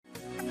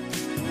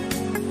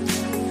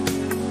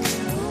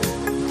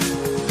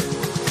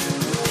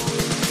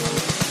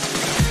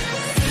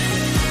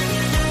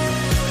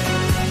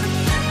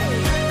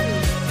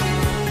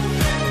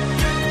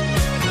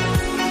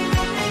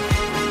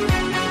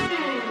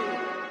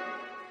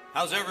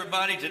How's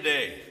everybody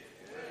today?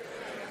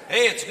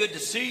 Hey, it's good to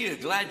see you.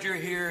 Glad you're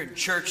here in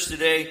church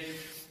today.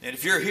 And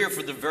if you're here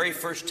for the very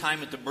first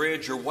time at the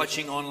bridge or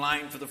watching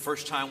online for the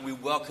first time, we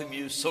welcome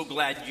you. So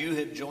glad you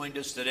have joined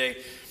us today.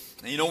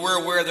 And you know,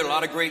 we're aware there are a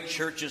lot of great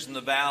churches in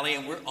the valley,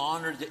 and we're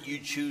honored that you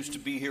choose to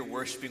be here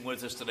worshiping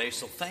with us today.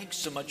 So thanks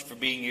so much for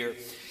being here.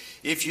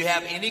 If you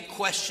have any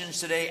questions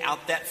today,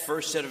 out that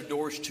first set of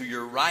doors to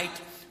your right,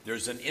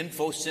 there's an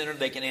info center.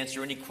 They can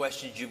answer any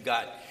questions you've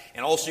got.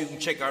 And also you can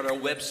check out our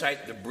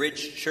website,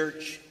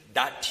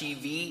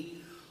 thebridgechurch.tv.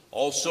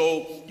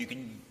 Also, you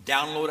can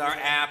download our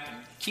app. It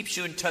keeps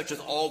you in touch with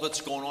all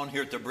that's going on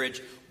here at the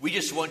Bridge. We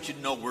just want you to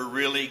know we're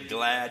really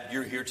glad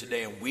you're here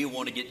today, and we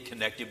want to get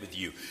connected with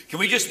you. Can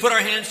we just put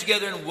our hands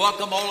together and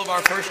welcome all of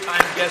our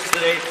first-time guests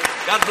today?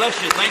 God bless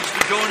you. Thanks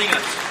for joining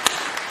us.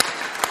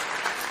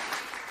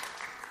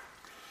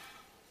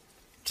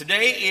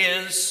 Today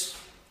is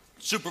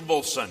Super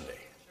Bowl Sunday.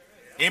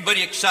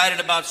 Anybody excited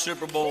about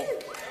Super Bowl?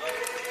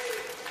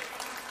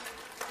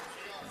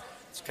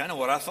 It's kind of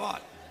what I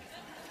thought.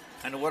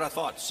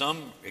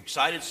 Some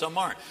excited, some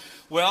aren't.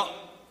 Well,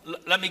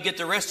 let me get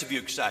the rest of you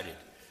excited.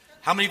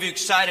 How many of you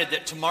excited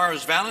that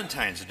tomorrow's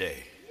Valentine's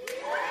Day?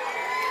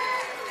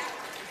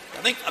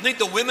 I think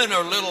the women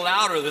are a little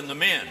louder than the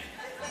men.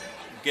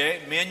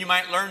 Okay, men, you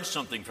might learn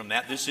something from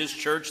that. This is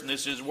church and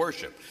this is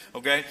worship.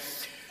 Okay,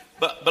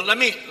 but let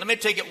me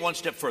take it one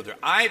step further.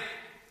 I've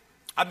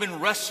been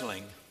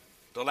wrestling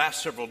the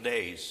last several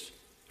days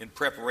in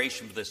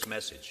preparation for this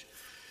message.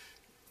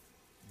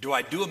 Do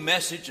I do a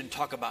message and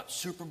talk about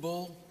Super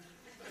Bowl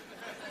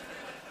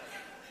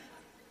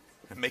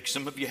and make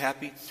some of you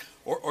happy?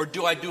 Or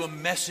do I do a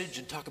message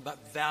and talk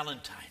about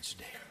Valentine's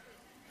Day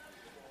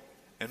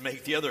and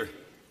make the other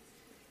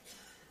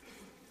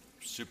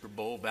Super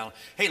Bowl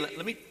Valentine's? Hey,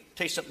 let me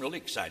tell you something really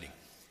exciting.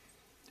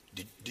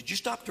 Did you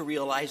stop to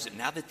realize that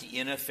now that the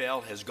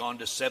NFL has gone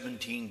to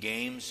 17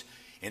 games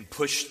and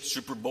pushed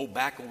Super Bowl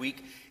back a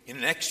week, in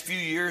the next few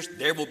years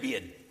there will be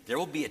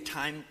a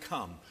time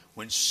come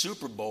when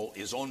Super Bowl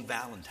is on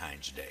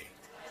Valentine's Day?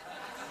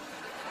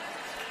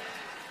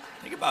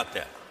 Think about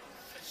that.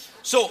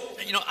 So,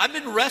 I've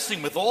been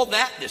wrestling with all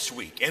that this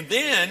week. And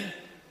then,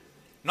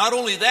 not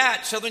only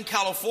that, Southern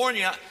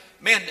California,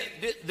 man,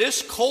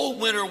 this cold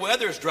winter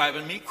weather is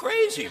driving me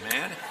crazy,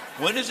 man.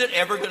 When is it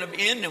ever going to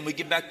end and we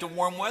get back to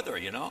warm weather,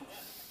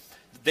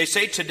 They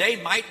say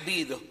today might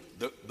be the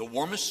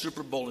warmest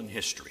Super Bowl in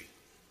history.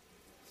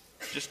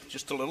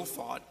 Just a little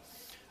thought.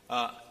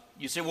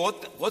 You say, well,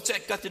 what's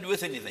that got to do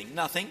with anything?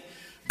 Nothing.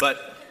 But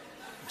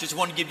just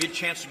want to give you a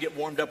chance to get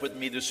warmed up with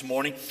me this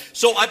morning.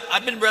 So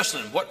I've been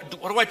wrestling. What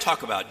do I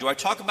talk about? Do I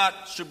talk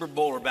about Super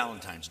Bowl or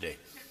Valentine's Day?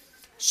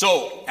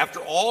 So after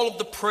all of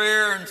the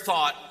prayer and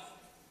thought,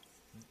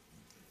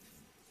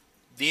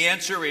 the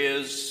answer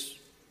is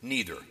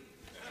neither.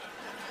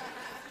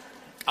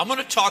 I'm going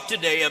to talk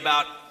today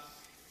about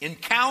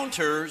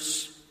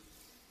encounters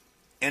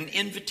and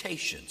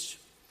invitations.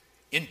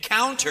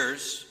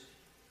 Encounters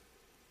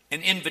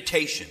and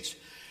invitations.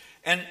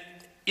 And,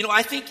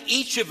 I think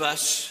each of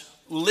us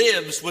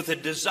lives with a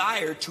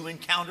desire to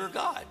encounter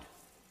God.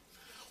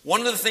 One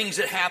of the things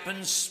that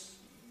happens,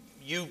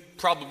 you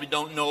probably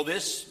don't know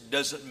this,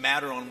 doesn't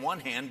matter on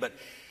one hand, but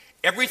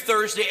every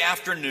Thursday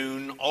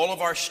afternoon, all of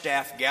our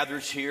staff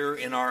gathers here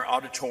in our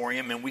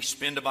auditorium, and we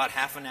spend about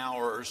half an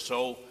hour or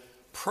so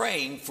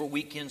praying for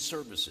weekend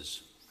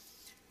services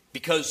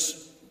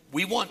because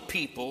we want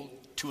people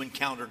to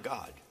encounter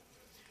God.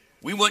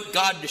 We want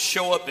God to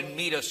show up and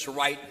meet us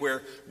right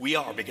where we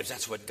are because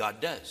that's what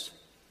God does.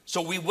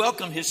 So we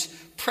welcome His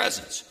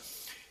presence.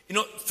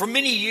 For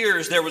many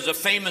years there was a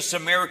famous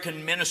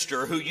American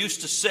minister who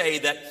used to say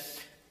that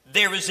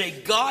there is a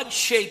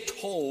God-shaped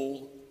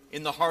hole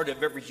in the heart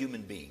of every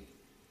human being.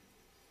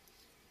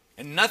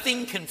 And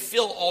nothing can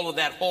fill all of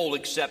that hole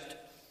except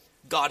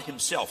God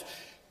Himself.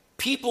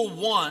 People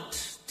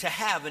want to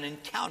have an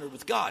encounter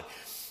with God.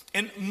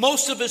 And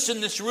most of us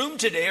in this room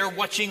today are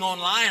watching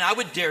online. I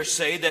would dare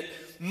say that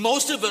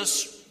most of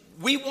us,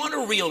 we want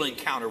a real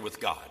encounter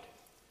with God.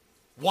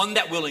 One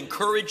that will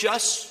encourage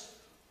us,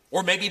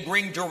 or maybe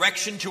bring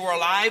direction to our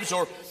lives,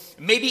 or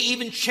maybe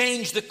even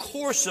change the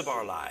course of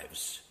our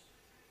lives.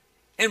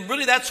 And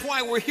really that's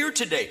why we're here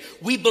today.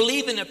 We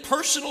believe in a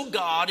personal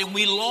God, and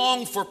we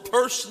long for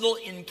personal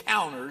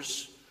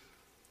encounters,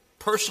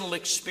 personal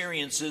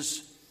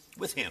experiences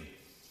with Him.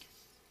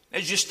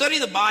 As you study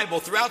the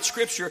Bible throughout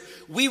Scripture,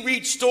 we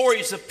read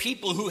stories of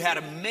people who had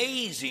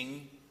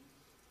amazing,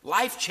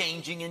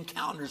 life-changing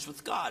encounters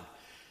with God.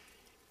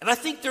 And I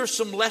think there's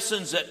some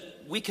lessons that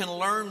we can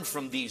learn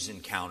from these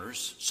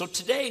encounters. So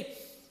today,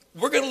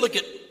 we're going to look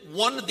at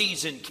one of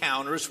these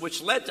encounters,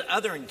 which led to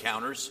other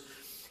encounters,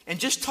 and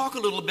just talk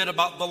a little bit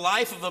about the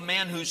life of a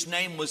man whose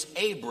name was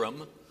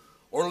Abram,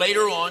 or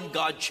later on,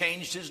 God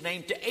changed his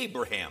name to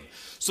Abraham.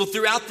 So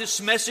throughout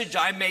this message,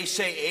 I may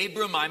say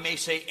Abram, I may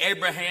say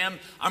Abraham.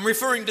 I'm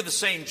referring to the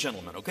same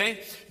gentleman,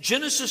 okay?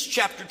 Genesis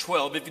chapter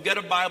 12. If you've got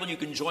a Bible, you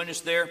can join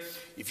us there.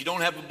 If you don't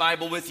have a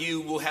Bible with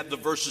you, we'll have the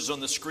verses on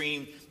the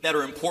screen that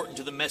are important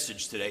to the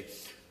message today.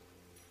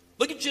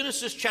 Look at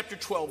Genesis chapter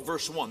 12,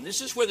 verse 1.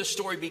 This is where the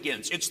story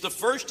begins. It's the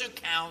first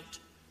account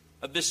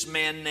of this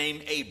man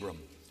named Abram.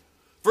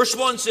 Verse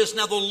 1 says,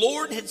 now the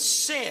Lord had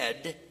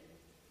said,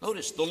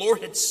 notice, the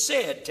Lord had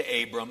said to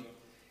Abram,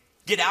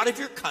 get out of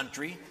your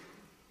country,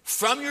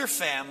 from your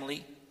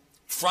family,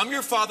 from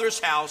your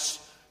father's house,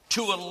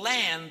 to a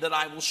land that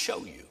I will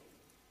show you.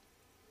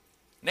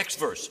 Next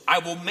verse, I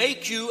will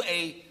make you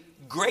a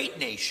great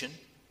nation.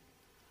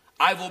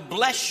 I will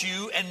bless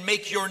you and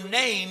make your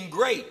name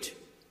great,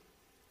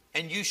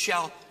 and you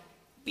shall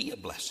be a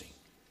blessing.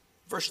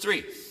 Verse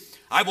 3,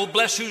 I will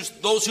bless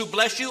those who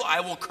bless you. I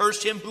will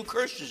curse him who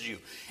curses you.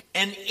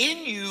 And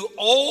in you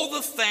all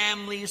the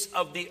families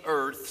of the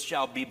earth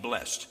shall be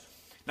blessed.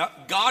 Now,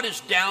 God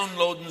is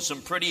downloading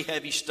some pretty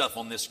heavy stuff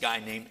on this guy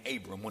named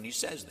Abram when he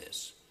says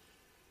this.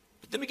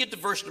 But then we get to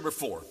verse number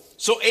 4.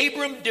 So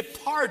Abram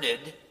departed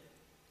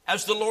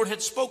as the Lord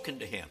had spoken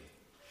to him.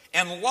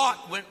 And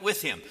Lot went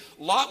with him.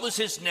 Lot was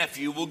his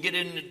nephew. We'll get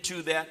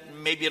into that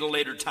maybe at a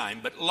later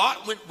time. But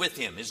Lot went with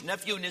him. His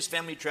nephew and his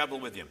family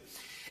traveled with him.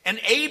 And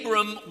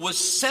Abram was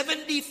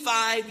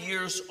 75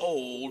 years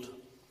old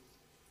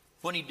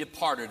when he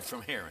departed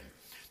from Haran.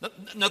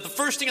 Now, the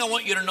first thing I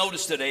want you to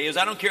notice today is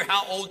I don't care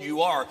how old you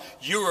are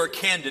a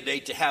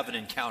candidate to have an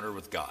encounter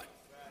with God.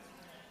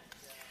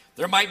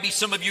 There might be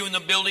some of you in the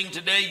building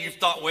today, you've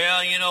thought,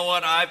 well, you know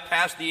what, I've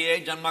passed the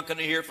age, I'm not going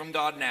to hear from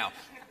God now.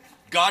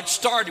 God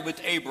started with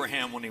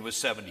Abraham when he was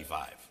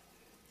 75.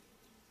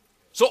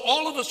 So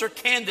all of us are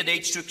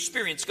candidates to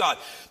experience God.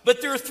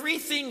 But there are three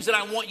things that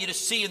I want you to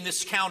see in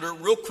this encounter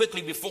real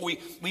quickly before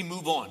we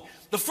move on.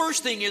 The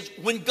first thing is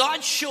when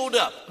God showed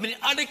up,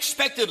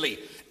 unexpectedly,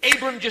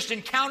 Abram just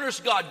encounters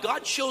God.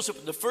 God shows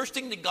up. The first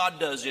thing that God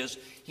does is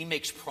he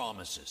makes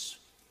promises.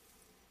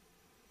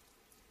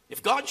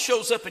 If God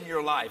shows up in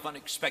your life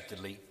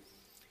unexpectedly,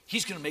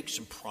 he's going to make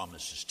some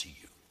promises to you.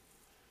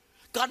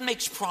 God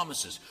makes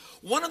promises.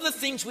 One of the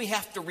things we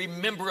have to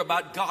remember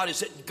about God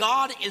is that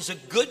God is a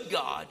good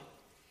God.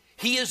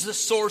 He is the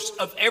source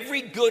of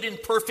every good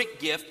and perfect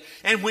gift.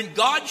 And when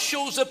God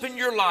shows up in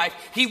your life,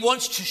 he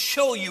wants to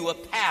show you a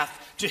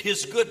path to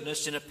his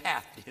goodness and a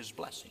path to his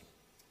blessing.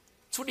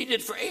 That's what he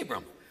did for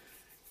Abram.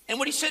 And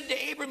what he said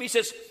to Abram, he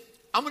says,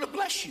 I'm going to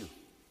bless you.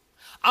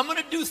 I'm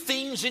going to do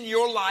things in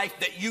your life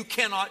that you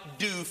cannot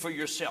do for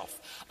yourself.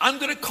 I'm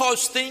going to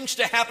cause things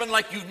to happen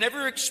like you've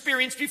never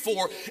experienced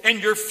before, and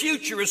your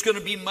future is going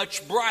to be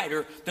much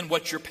brighter than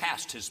what your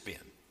past has been.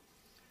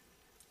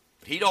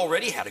 But he'd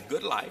already had a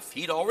good life.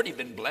 He'd already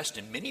been blessed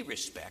in many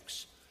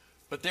respects,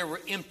 but there were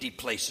empty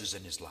places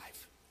in his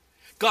life.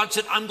 God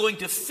said, I'm going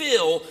to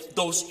fill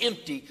those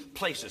empty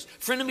places.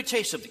 Friend, let me tell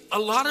you something. A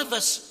lot of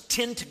us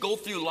tend to go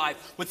through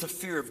life with the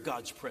fear of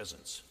God's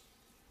presence.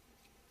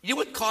 You know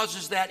what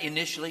causes that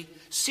initially?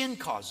 Sin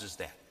causes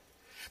that.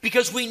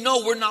 Because we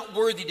know we're not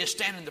worthy to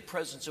stand in the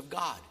presence of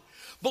God.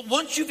 But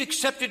once you've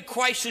accepted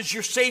Christ as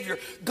your Savior,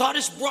 God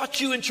has brought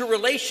you into a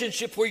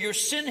relationship where your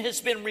sin has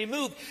been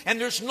removed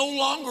and there's no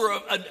longer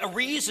a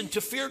reason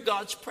to fear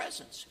God's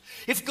presence.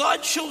 If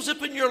God shows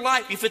up in your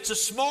life, if it's a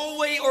small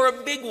way or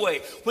a big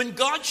way, when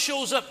God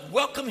shows up,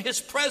 welcome his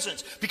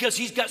presence because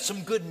he's got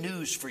some good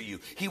news for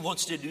you. He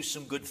wants to do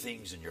some good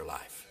things in your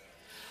life.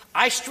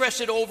 I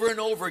stress it over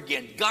and over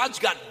again. God's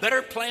got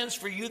better plans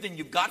for you than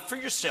you've got for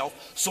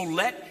yourself, so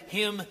let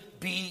him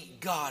be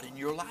God in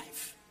your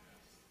life.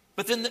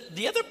 But then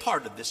the other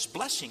part of this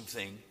blessing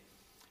thing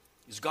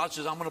is God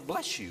says, I'm going to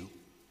bless you,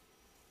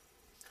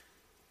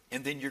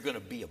 and then you're going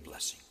to be a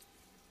blessing.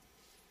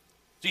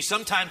 See,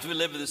 sometimes we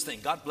live with this thing.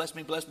 God bless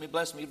me, bless me,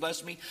 bless me,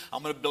 bless me.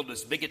 I'm going to build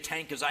as big a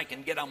tank as I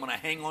can get. I'm going to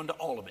hang on to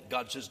all of it.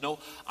 God says, no,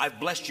 I've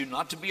blessed you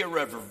not to be a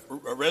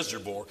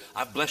reservoir.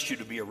 I've blessed you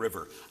to be a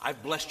river.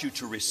 I've blessed you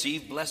to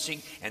receive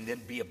blessing and then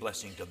be a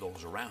blessing to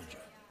those around you.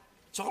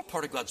 It's all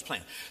part of God's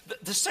plan.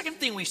 The second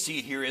thing we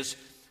see here is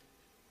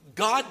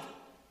God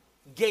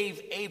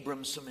gave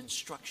Abram some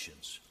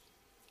instructions.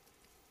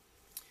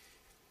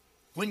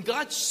 When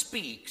God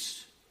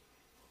speaks,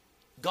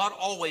 God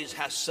always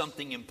has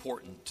something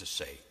important to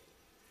say.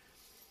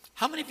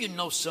 How many of you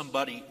know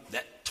somebody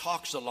that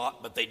talks a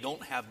lot, but they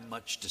don't have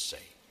much to say?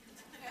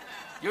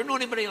 You ever know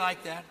anybody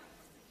like that?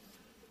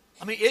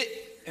 And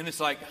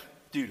it's like,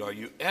 dude, are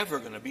you ever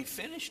going to be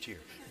finished here?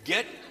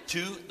 Get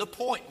to the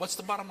point. What's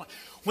the bottom line?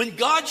 When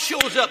God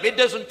shows up, it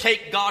doesn't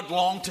take God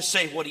long to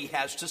say what he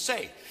has to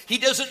say. He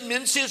doesn't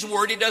mince his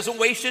word. He doesn't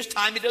waste his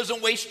time. He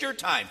doesn't waste your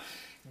time.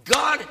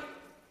 God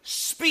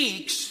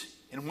speaks.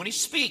 And when he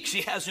speaks,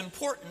 he has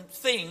important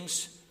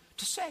things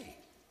to say.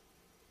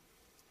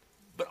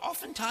 But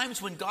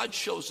oftentimes when God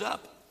shows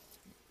up,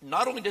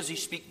 not only does he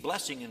speak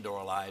blessing into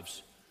our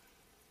lives,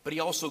 but he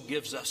also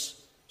gives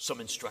us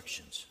some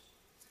instructions.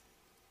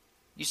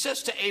 He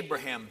says to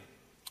Abraham,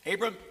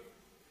 Abram,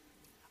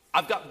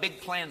 I've got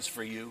big plans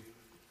for you,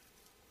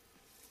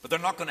 but they're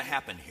not going to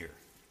happen here.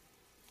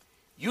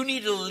 You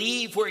need to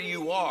leave where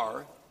you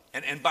are.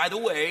 And by the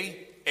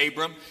way,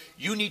 Abram,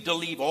 you need to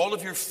leave all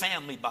of your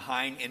family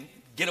behind and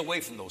get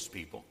away from those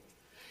people,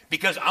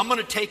 because I'm going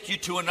to take you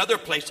to another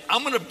place.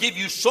 I'm going to give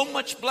you so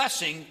much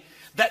blessing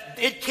That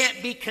it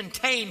can't be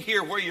contained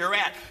here where you're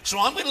at. So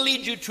I'm going to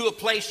lead you to a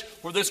place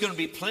where there's going to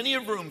be plenty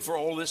of room for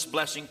all this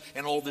blessing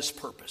and all this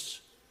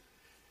purpose.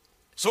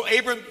 So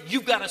Abram,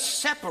 you've got to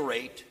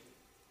separate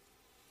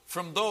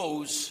from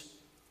those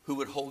who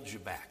would hold you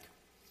back.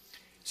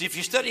 See, if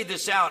you study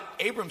this out,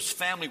 Abram's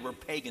family were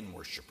pagan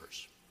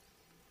worshipers.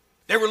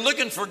 They were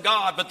looking for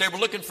God, but they were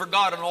looking for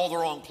God in all the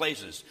wrong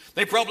places.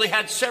 They probably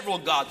had several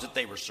gods that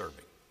they were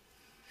serving.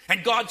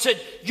 And God said,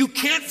 you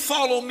can't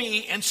follow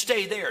me and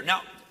stay there.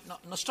 Now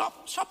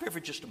stop here for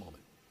just a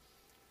moment.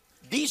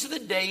 These are the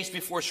days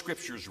before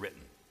Scripture is written.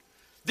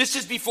 This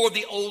is before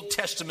the Old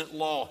Testament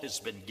law has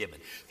been given.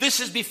 This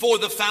is before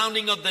the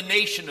founding of the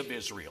nation of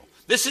Israel.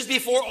 This is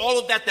before all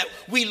of that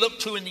we look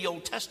to in the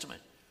Old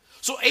Testament.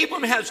 So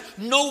Abram has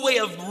no way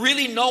of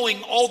really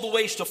knowing all the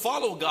ways to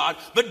follow God,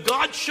 but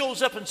God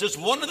shows up and says,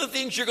 one of the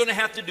things you're going to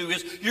have to do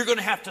is you're going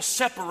to have to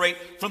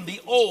separate from the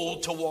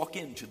old to walk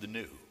into the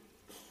new.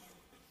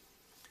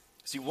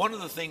 See, one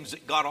of the things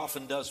that God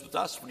often does with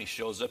us when he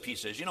shows up, he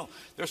says,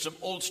 there's some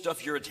old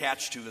stuff you're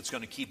attached to that's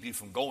going to keep you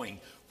from going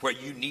where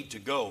you need to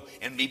go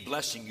and me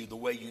blessing you the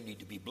way you need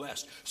to be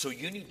blessed. So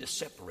you need to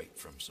separate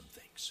from some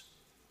things.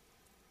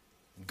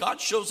 When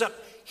God shows up,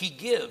 he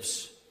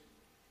gives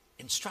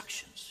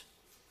instructions.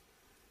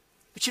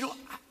 But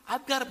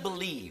I've got to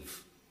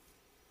believe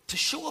to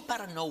show up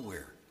out of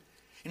nowhere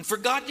and for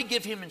God to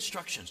give him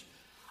instructions,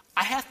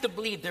 I have to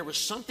believe there was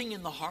something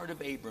in the heart of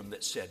Abram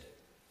that said,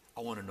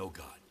 I want to know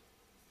God.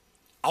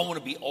 I want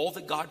to be all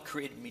that God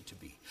created me to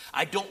be.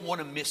 I don't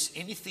want to miss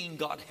anything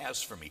God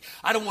has for me.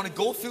 I don't want to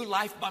go through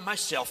life by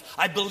myself.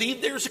 I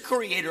believe there's a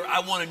creator.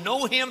 I want to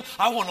know him.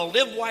 I want to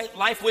live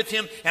life with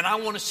him. And I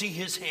want to see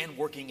his hand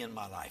working in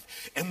my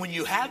life. And when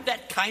you have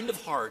that kind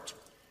of heart,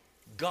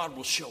 God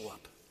will show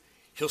up.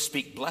 He'll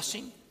speak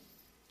blessing.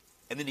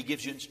 And then he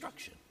gives you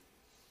instruction.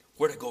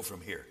 Where to go from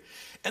here.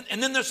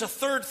 And then there's a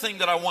third thing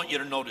that I want you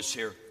to notice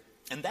here.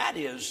 And that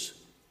is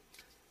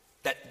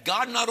that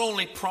God not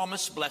only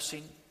promised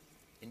blessing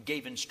and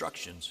gave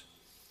instructions,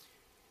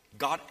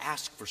 God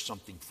asked for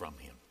something from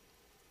him.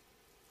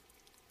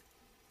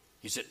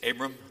 He said,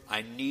 Abram,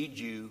 I need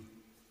you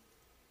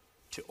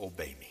to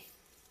obey me.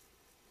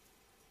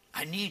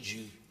 I need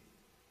you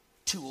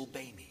to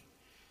obey me.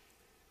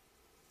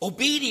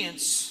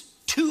 Obedience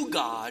to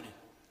God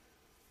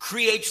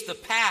creates the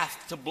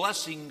path to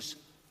blessings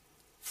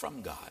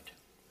from God.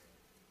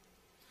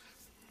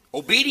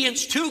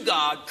 Obedience to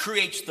God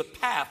creates the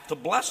path to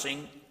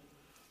blessing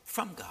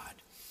from God.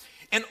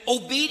 And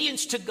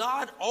obedience to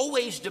God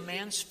always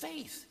demands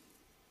faith.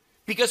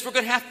 Because we're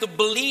going to have to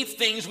believe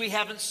things we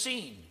haven't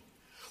seen.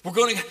 We're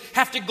going to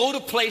have to go to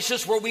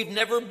places where we've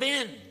never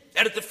been.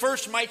 And at the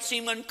first might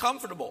seem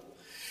uncomfortable.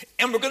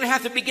 And we're going to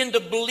have to begin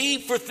to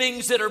believe for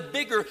things that are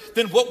bigger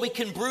than what we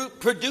can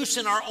produce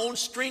in our own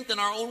strength and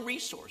our own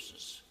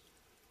resources.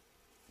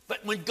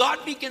 But when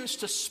God begins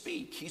to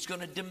speak, he's going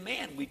to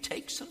demand we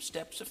take some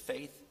steps of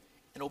faith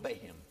and obey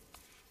him.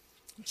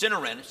 It's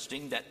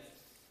interesting that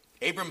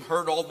Abram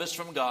heard all this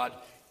from God.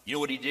 You know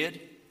what he did?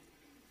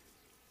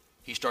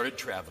 He started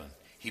traveling.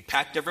 He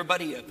packed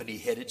everybody up and he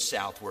headed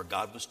south where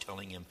God was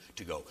telling him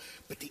to go.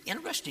 But the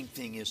interesting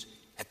thing is,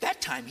 at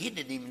that time, he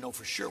didn't even know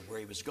for sure where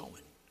he was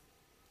going.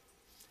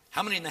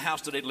 How many in the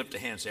house today lift a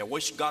hand and say, I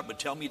wish God would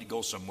tell me to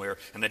go somewhere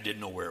and I didn't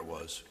know where it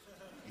was?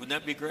 Wouldn't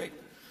that be great?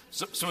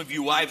 Some of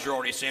you wives are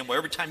already saying, well,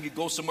 every time you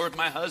go somewhere with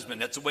my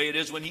husband, that's the way it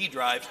is when he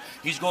drives.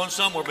 He's going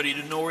somewhere, but he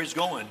didn't know where he's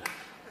going.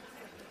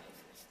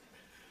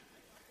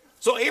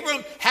 So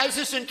Abram has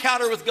this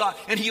encounter with God,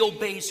 and he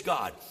obeys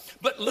God.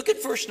 But look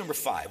at verse number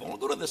 5. I want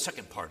to go to the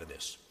second part of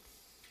this.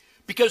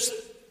 Because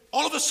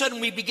all of a sudden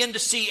we begin to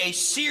see a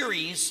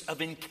series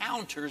of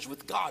encounters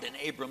with God in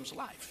Abram's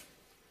life.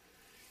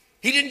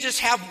 He didn't just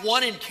have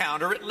one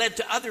encounter, it led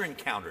to other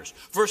encounters.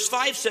 Verse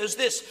 5 says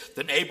this,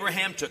 Then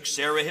Abraham took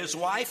Sarah his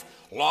wife,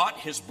 Lot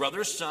his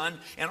brother's son,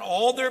 and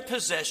all their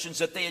possessions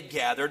that they had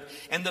gathered,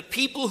 and the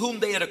people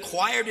whom they had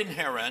acquired in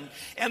Haran,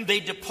 and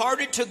they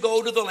departed to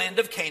go to the land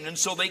of Canaan,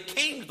 so they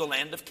came to the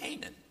land of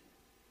Canaan.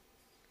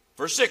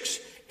 Verse 6,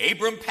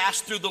 Abram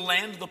passed through the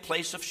land of the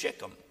place of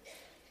Shechem,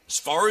 as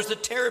far as the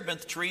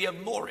terebinth tree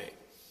of Moreh,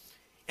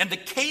 and the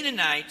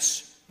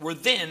Canaanites were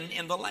then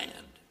in the land.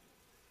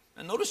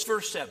 And notice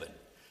verse 7.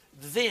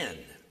 Then.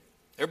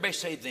 Everybody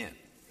say then.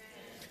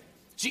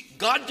 See,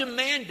 God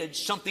demanded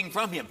something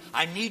from him.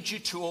 I need you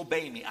to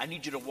obey me. I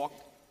need you to walk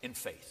in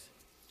faith.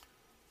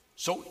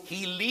 So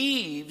he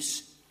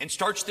leaves and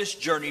starts this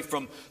journey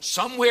from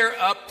somewhere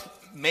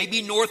up,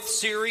 maybe North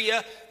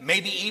Syria,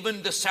 maybe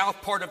even the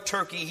south part of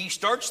Turkey. He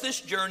starts this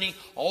journey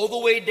all the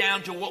way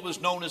down to what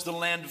was known as the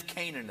land of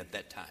Canaan at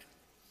that time.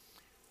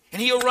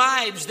 And he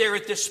arrives there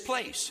at this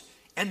place.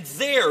 And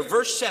there,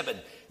 verse 7,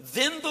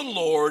 Then the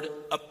Lord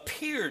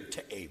appeared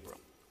to Abram.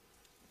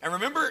 And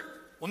remember,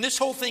 when this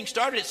whole thing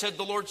started, it said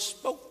the Lord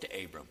spoke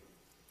to Abram.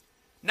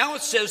 Now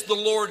it says the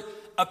Lord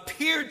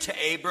appeared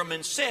to Abram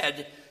and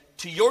said,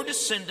 To your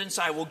descendants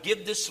I will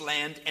give this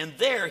land. And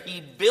there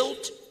he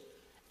built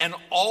an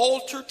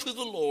altar to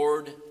the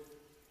Lord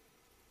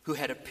who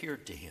had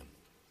appeared to him.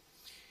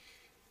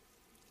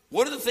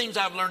 One of the things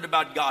I've learned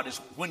about God is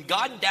when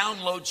God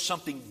downloads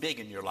something big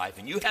in your life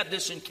and you have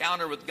this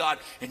encounter with God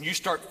and you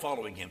start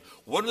following him,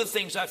 one of the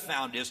things I've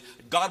found is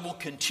God will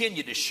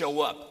continue to show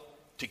up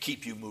to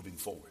keep you moving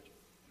forward.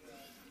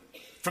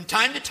 From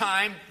time to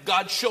time,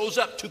 God shows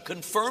up to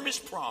confirm his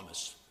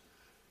promise,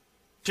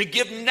 to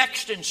give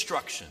next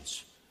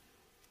instructions,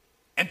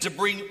 and to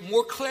bring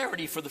more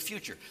clarity for the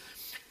future.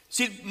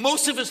 See,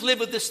 most of us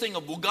live with this thing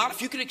of, well, God,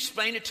 if you could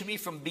explain it to me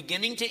from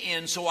beginning to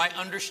end so I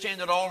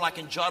understand it all and I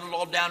can jot it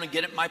all down and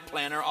get it in my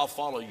planner, I'll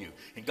follow you.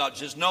 And God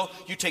says, no,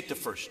 you take the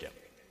first step.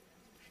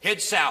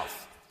 Head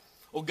south.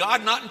 Well,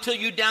 God, not until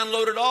you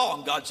download it all.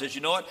 And God says,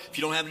 you know what? If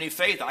you don't have any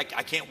faith, I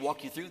can't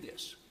walk you through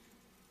this.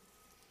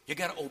 You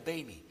got to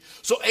obey me.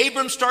 So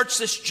Abram starts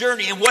this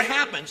journey, and what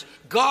happens?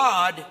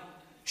 God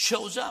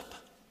shows up.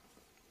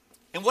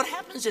 And what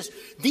happens is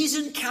these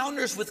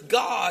encounters with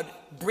God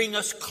bring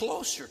us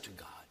closer to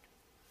God.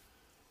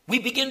 We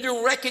begin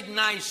to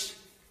recognize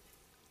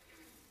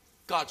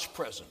God's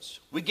presence.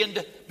 We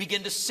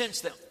begin to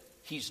sense that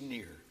he's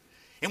near.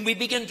 And we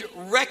begin to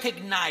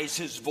recognize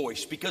his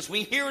voice because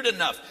we hear it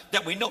enough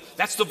that we know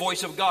that's the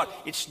voice of God.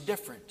 It's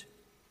different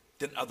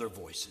than other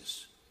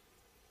voices.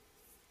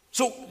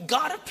 So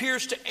God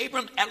appears to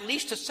Abram at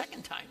least a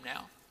second time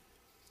now.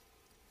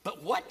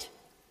 But what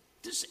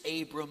does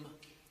Abram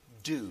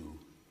do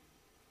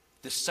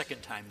the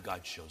second time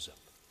God shows up?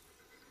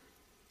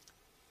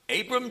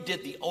 Abram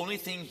did the only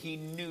thing he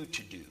knew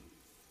to do.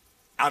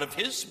 Out of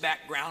his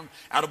background,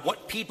 out of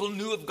what people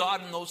knew of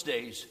God in those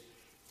days,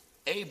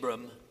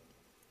 Abram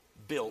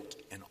built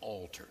an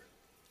altar.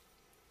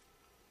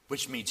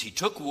 Which means he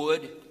took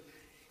wood,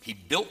 he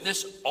built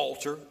this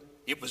altar.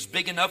 It was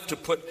big enough to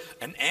put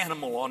an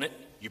animal on it.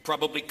 You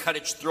probably cut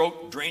its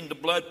throat, drain the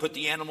blood, put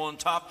the animal on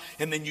top,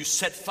 and then you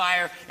set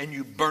fire and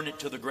you burn it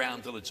to the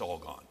ground till it's all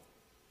gone.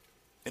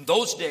 In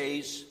those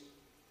days,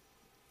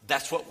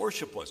 that's what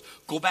worship was.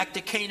 Go back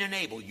to Cain and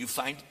Abel. You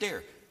find it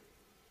there.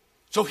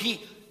 So he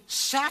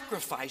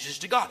sacrifices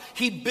to God.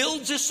 He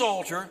builds this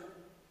altar,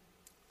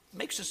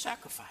 makes a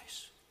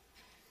sacrifice.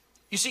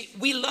 You see,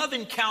 we love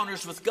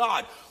encounters with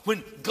God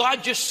when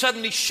God just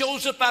suddenly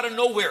shows up out of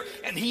nowhere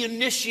and he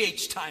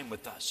initiates time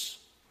with us.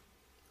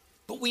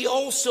 But we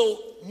also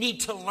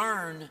need to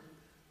learn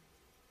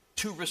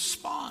to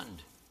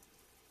respond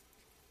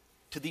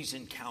to these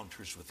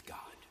encounters with God.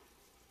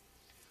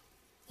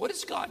 What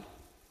is God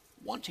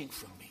wanting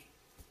from me?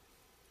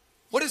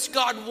 What does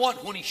God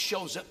want when he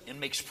shows up and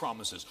makes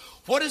promises?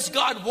 What does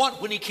God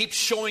want when he keeps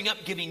showing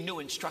up giving new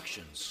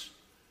instructions?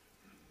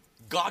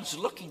 God's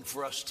looking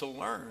for us to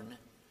learn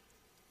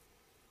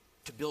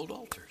to build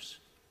altars.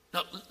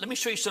 Now, let me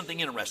show you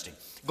something interesting.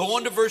 Go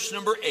on to verse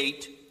number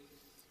 8.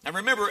 Now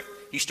remember,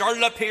 he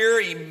started up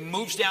here. He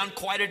moves down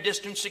quite a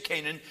distance to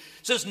Canaan. It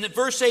says in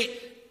verse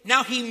 8,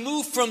 now he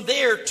moved from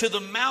there to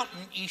the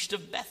mountain east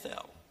of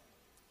Bethel.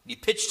 He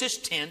pitched his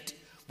tent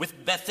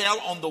with Bethel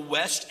on the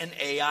west and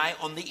Ai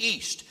on the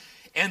east.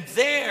 And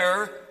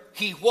there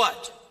he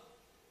what?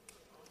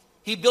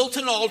 He built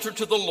an altar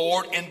to the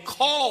Lord and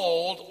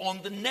called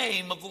on the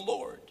name of the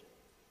Lord.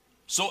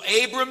 So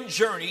Abram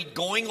journeyed,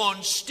 going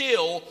on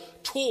still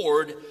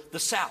toward the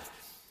south.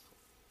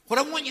 What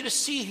I want you to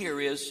see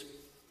here is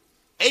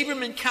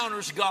Abram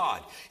encounters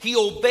God. He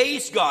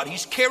obeys God.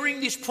 He's carrying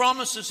these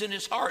promises in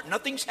his heart.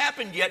 Nothing's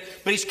happened yet,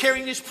 but he's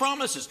carrying these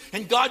promises.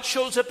 And God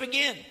shows up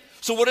again.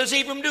 So what does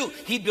Abram do?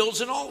 He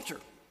builds an altar.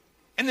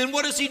 And then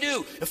what does he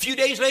do? A few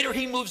days later,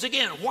 he moves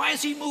again. Why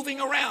is he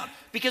moving around?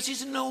 Because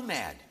he's a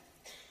nomad.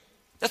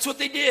 That's what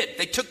they did.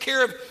 They took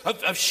care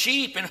of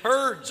sheep and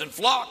herds and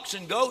flocks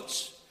and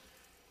goats.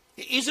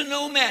 He's a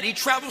nomad. He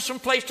travels from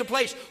place to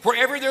place.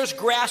 Wherever there's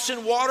grass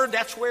and water,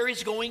 that's where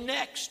he's going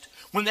next.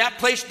 When that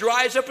place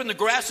dries up and the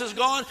grass is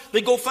gone,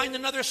 they go find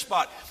another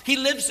spot. He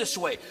lives this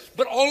way.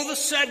 But all of a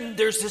sudden,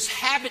 there's this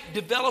habit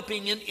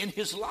developing in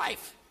his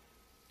life.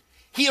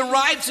 He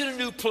arrives in a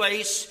new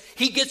place.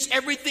 He gets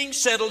everything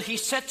settled. He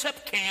sets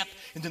up camp.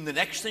 And then the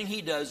next thing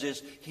he does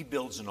is he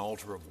builds an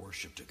altar of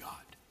worship to God.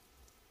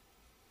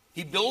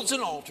 He builds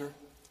an altar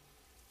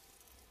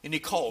and he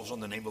calls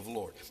on the name of the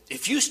Lord.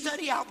 If you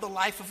study out the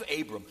life of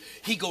Abram,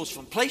 he goes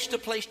from place to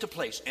place to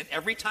place. And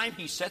every time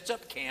he sets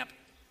up camp,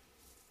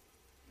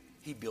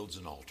 he builds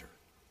an altar.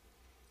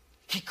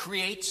 He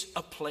creates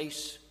a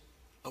place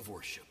of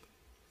worship.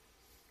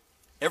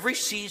 Every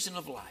season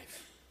of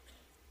life,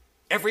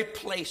 every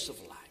place of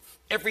life,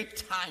 every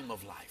time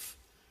of life,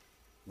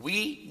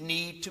 we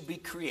need to be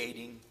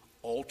creating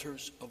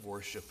altars of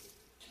worship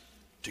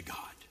to God.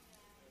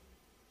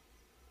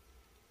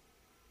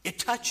 It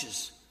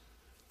touches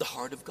the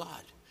heart of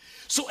God.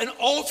 So an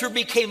altar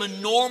became a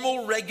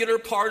normal, regular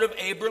part of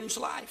Abram's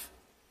life.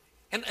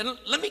 And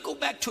let me go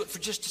back to it for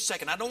just a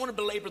second. I don't want to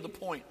belabor the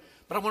point,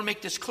 but I want to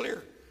make this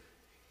clear.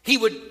 He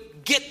would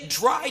get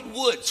dried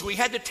wood, so he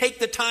had to take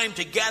the time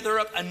to gather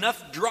up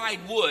enough dried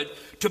wood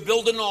to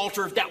build an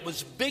altar that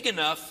was big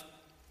enough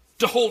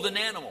to hold an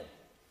animal.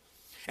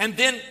 And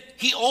then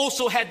he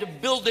also had to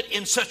build it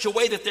in such a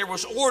way that there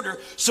was order,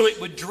 so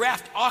it would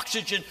draft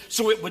oxygen,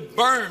 so it would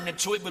burn, and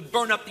so it would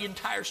burn up the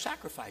entire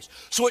sacrifice.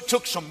 So it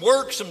took some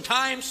work, some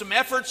time, some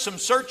effort, some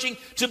searching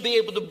to be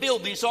able to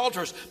build these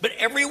altars. But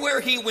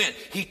everywhere he went,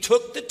 he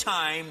took the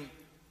time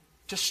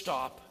to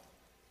stop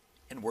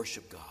and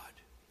worship God.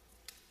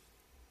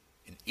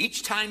 And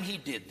each time he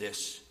did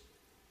this,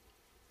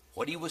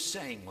 what he was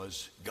saying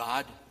was,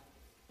 God,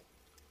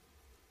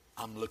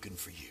 I'm looking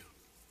for you.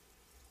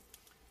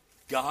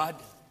 God,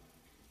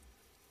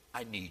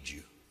 I need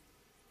you.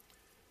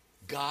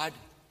 God,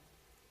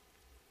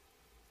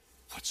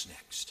 what's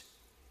next?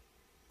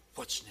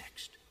 What's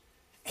next?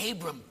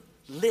 Abram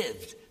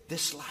lived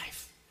this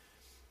life.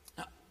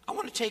 Now, I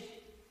want to take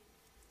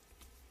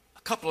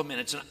a couple of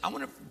minutes and I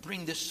want to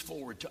bring this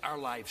forward to our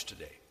lives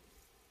today.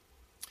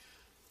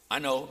 I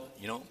know,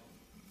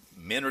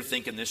 men are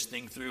thinking this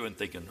thing through and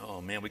thinking,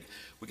 oh man,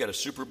 we got a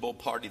Super Bowl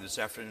party this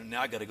afternoon.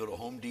 Now I got to go to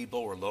Home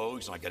Depot or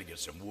Lowe's and I got to get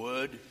some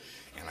wood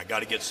and I got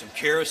to get some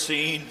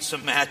kerosene,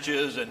 some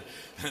matches, and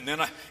then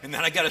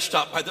I got to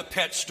stop by the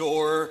pet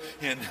store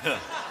and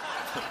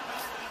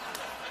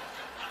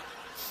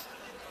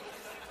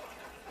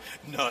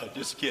no,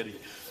 just kidding.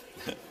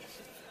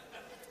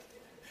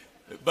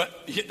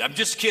 But I'm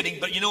just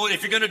kidding. But you know what?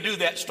 If you're going to do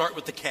that, start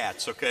with the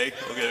cats, okay?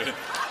 Okay.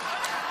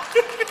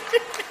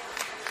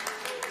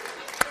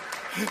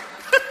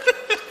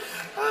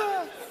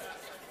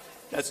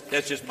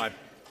 That's just my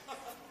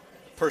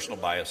personal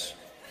bias.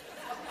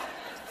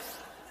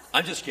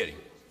 I'm just kidding.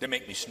 They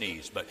make me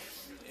sneeze. But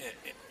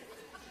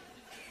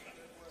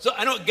so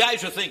I know what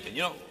guys are thinking,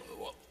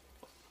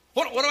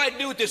 what do I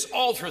do with this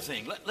altar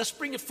thing? Let's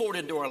bring it forward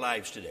into our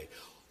lives today.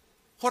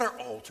 What are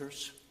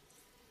altars?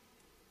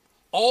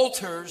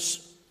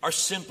 Altars are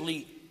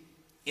simply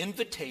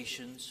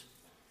invitations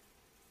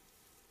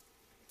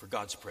for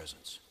God's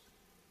presence.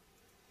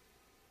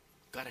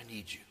 God, I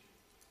need you.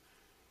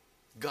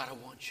 God, I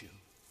want you.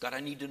 God, I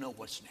need to know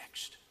what's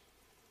next.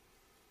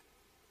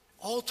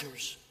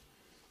 Altars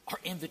are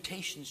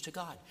invitations to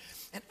God.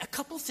 And a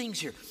couple things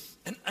here.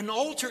 An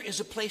altar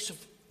is a place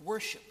of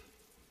worship.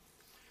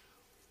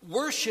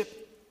 Worship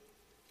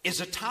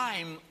is a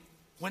time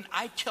when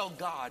I tell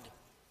God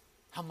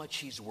how much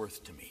he's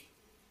worth to me.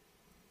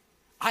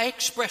 I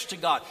express to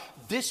God,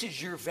 this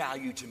is your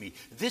value to me.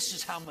 This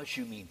is how much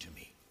you mean to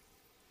me.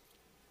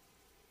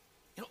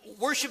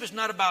 Worship is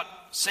not about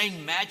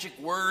saying magic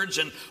words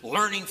and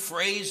learning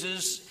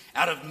phrases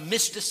out of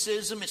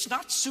mysticism. It's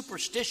not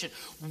superstition.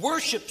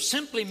 Worship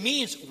simply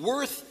means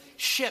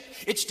worth-ship.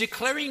 It's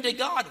declaring to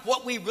God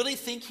what we really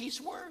think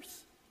he's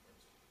worth.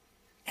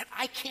 And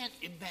I can't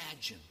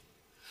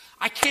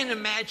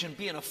imagine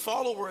being a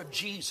follower of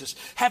Jesus,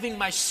 having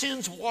my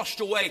sins washed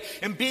away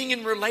and being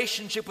in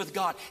relationship with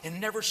God and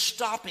never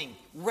stopping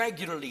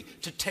regularly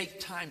to take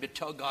time to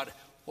tell God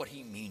what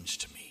he means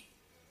to me.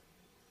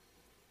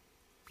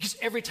 Because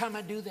every time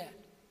I do that,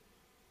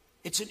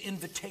 it's an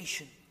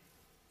invitation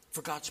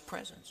for God's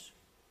presence.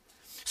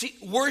 See,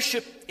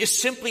 worship is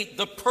simply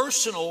the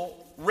personal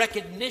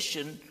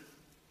recognition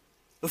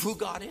of who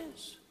God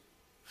is.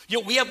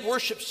 We have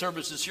worship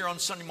services here on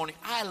Sunday morning.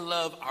 I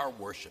love our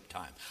worship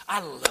time.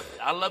 I love it.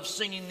 I love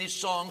singing these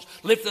songs,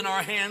 lifting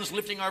our hands,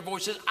 lifting our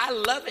voices. I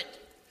love it.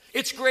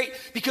 It's great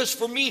because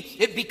for me,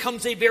 it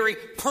becomes a very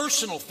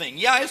personal thing.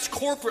 Yeah, it's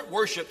corporate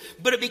worship,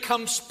 but it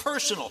becomes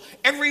personal.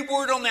 Every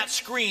word on that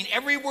screen,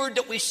 every word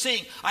that we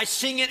sing, I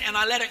sing it and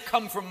I let it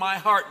come from my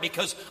heart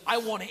because I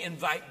want to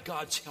invite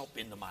God's help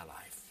into my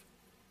life.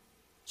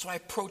 So I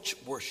approach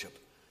worship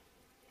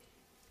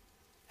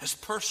as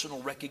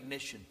personal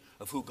recognition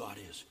of who God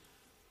is.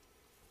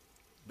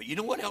 But you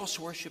know what else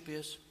worship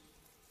is?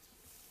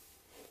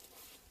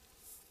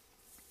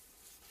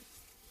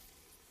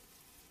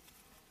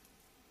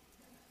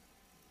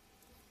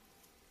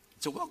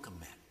 It's a welcome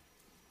mat.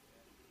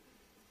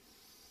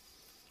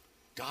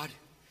 God,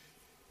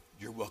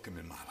 you're welcome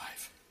in my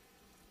life.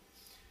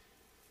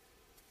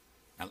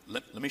 Now,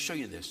 let me show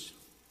you this.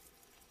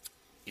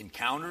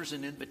 Encounters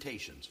and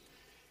invitations.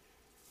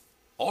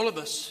 All of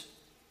us,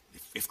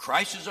 if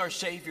Christ is our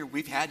Savior,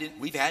 we've had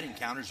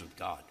encounters with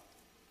God.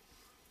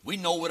 We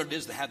know what it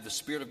is to have the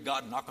Spirit of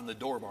God knock on the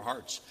door of our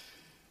hearts.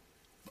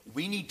 But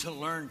we need to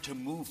learn to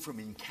move from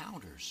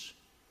encounters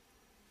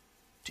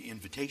to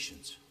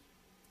invitations.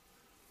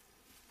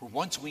 For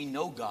once we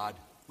know God,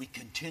 we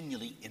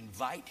continually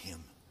invite him.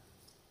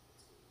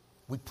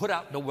 We put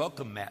out the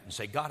welcome mat and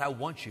say, God, I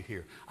want you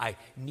here. I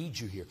need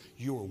you here.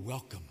 You are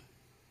welcome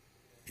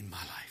in my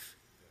life.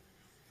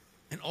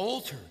 An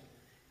altar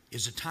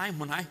is a time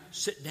when I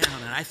sit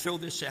down and I throw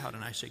this out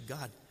and I say,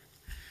 God,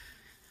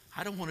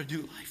 I don't want to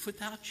do life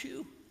without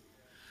you.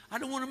 I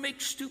don't want to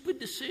make stupid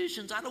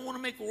decisions. I don't want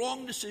to make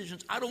wrong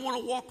decisions. I don't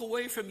want to walk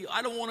away from you.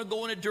 I don't want to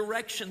go in a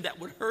direction that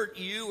would hurt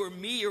you or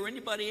me or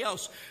anybody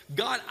else.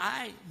 God,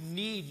 I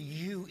need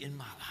you in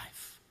my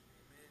life.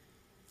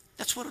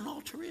 That's what an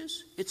altar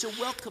is. It's a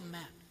welcome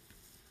mat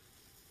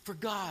for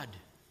God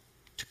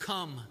to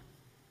come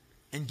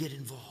and get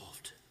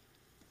involved.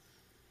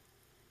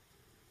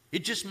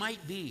 It just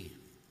might be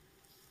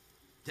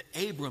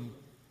that Abram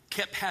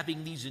kept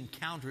having these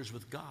encounters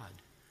with God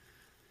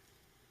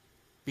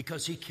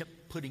because he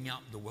kept putting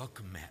out the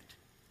welcome mat.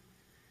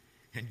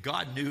 And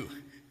God knew,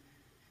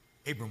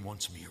 Abram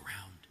wants me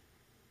around.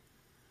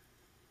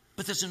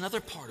 But there's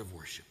another part of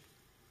worship.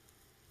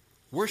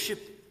 Worship,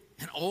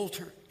 an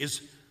altar,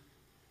 is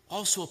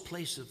also a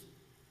place of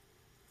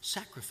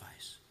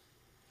sacrifice.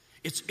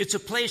 It's a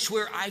place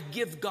where I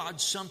give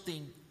God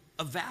something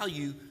of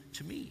value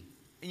to me.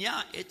 And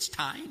yeah, it's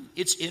time,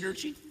 it's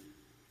energy.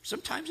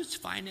 Sometimes it's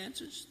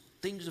finances,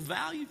 things of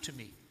value to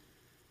me.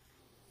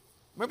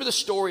 Remember the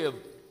story of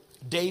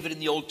David in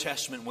the Old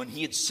Testament when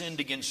he had sinned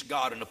against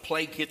God and a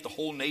plague hit the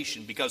whole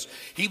nation because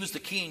he was the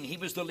king, he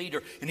was the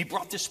leader, and he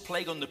brought this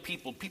plague on the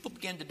people. People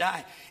began to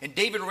die. And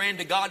David ran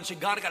to God and said,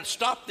 God, I got to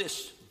stop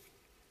this.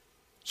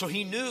 So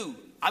he knew,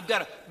 I've got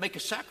to make a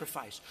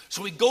sacrifice.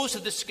 So he goes to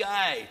this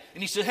guy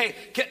and he said, hey,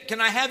 can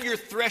I have your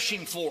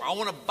threshing floor? I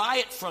want to buy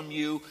it from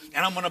you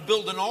and I'm going to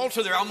build an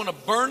altar there. I'm going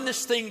to burn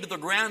this thing to the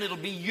ground. It'll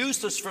be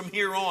useless from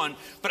here on,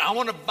 but I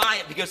want to buy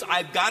it because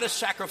I've got to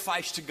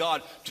sacrifice to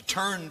God to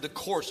turn the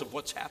course of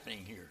what's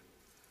happening here.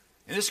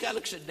 And this guy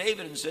looks at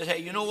David and says, hey,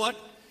 you know what?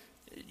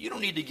 You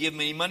don't need to give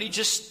me any money.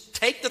 Just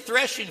take the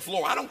threshing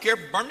floor. I don't care.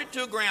 Burn it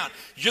to the ground.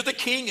 You're the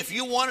king. If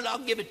you want it, I'll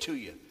give it to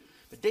you.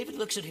 But David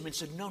looks at him and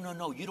said,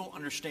 no, you don't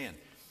understand.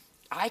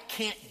 I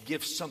can't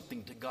give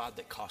something to God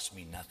that costs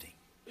me nothing.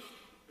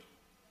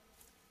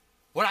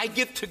 What I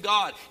give to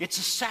God, it's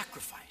a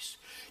sacrifice.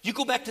 You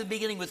go back to the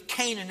beginning with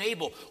Cain and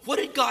Abel. What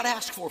did God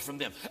ask for from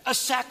them? A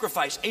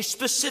sacrifice, a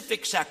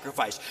specific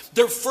sacrifice.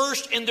 Their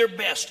first and their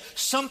best.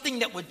 Something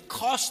that would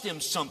cost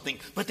them something,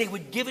 but they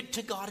would give it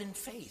to God in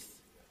faith.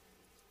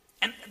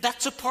 And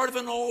that's a part of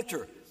an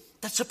altar.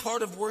 That's a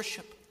part of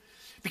worship.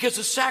 Because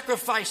a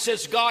sacrifice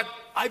says, God,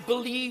 I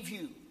believe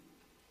you.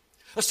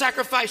 A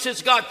sacrifice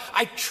says, God,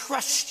 I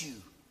trust you.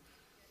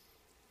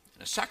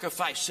 And a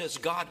sacrifice says,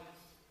 God,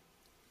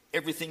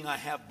 everything I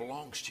have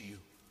belongs to you.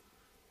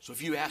 So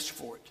if you ask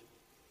for it,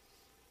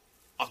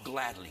 I'll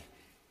gladly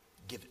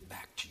give it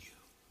back to you.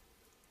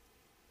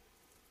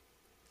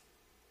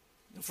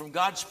 And from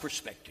God's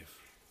perspective,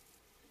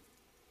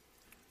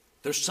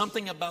 there's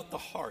something about the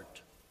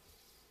heart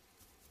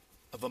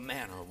of a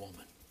man or a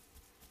woman.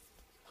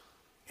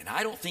 And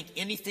I don't think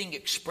anything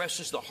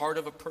expresses the heart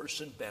of a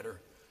person better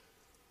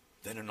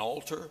than an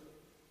altar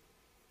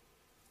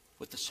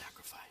with the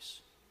sacrifice.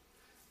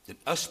 Than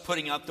us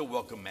putting out the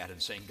welcome mat and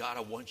saying, God,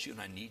 I want you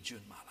and I need you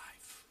in my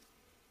life.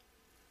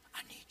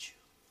 I need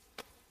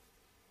you.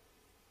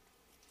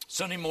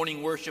 Sunday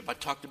morning worship, I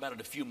talked about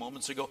it a few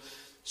moments ago.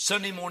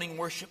 Sunday morning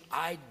worship,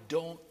 I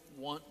don't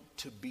want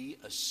to be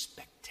a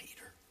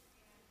spectator.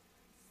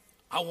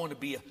 I want to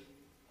be a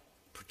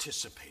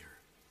participator.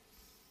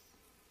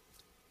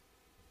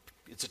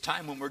 It's a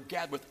time when we're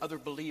gathered with other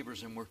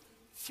believers and we're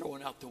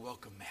throwing out the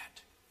welcome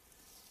mat,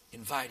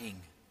 inviting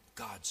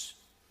God's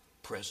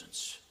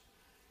presence.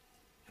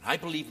 And I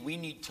believe we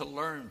need to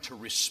learn to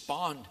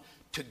respond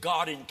to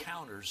God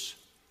encounters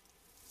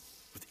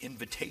with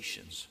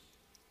invitations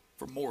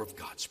for more of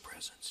God's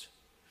presence.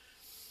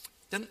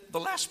 Then the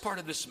last part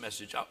of this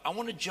message, I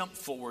want to jump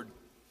forward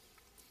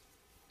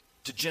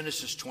to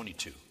Genesis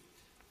 22.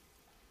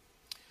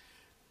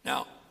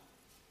 Now,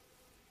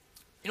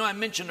 I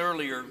mentioned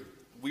earlier,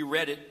 we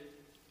read it,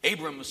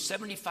 Abram was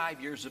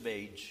 75 years of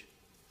age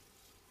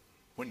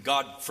when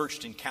God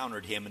first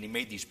encountered him and he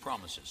made these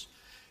promises.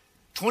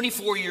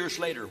 24 years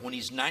later, when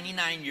he's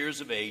 99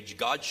 years of age,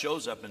 God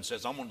shows up and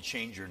says, I'm going to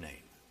change your name.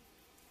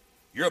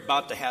 You're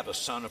about to have a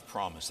son of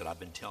promise that I've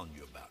been telling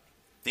you about.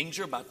 Things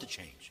are about to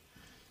change.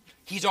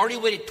 He's already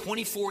waited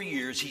 24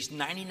 years. He's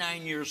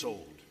 99 years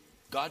old.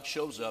 God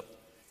shows up,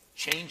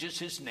 changes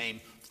his name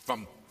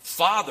from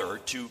father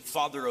to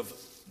father of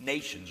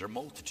nations or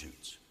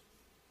multitudes.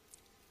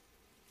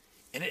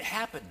 And it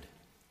happened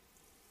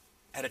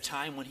at a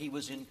time when he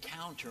was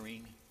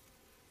encountering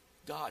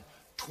God.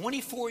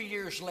 24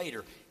 years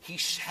later,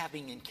 he's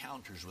having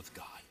encounters with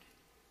God.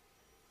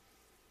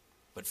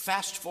 But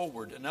fast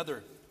forward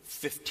another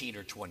 15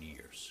 or 20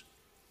 years.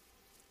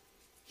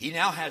 He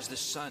now has this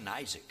son,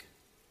 Isaac,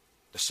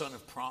 the son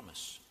of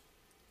promise.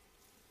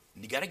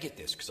 And you got to get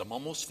this because I'm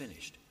almost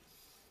finished.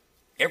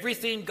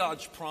 Everything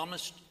God's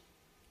promised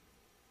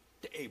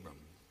to Abram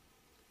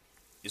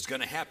is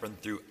going to happen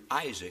through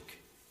Isaac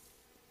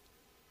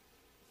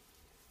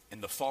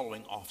and the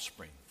following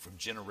offspring from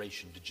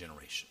generation to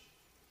generation.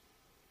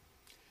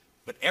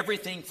 But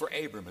everything for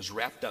Abram is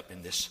wrapped up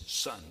in this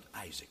son,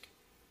 Isaac.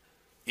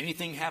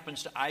 Anything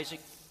happens to Isaac,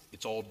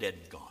 it's all dead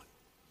and gone.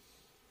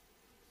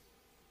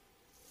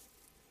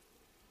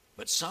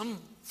 But some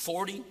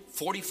 40,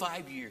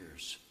 45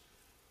 years,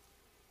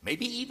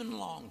 maybe even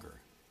longer,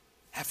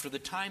 after the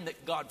time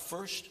that God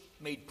first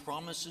made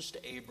promises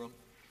to Abram,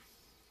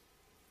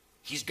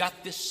 he's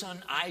got this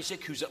son,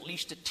 Isaac, who's at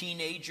least a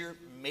teenager,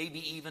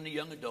 maybe even a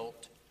young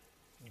adult.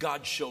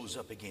 God shows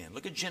up again.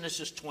 Look at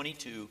Genesis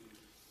 22,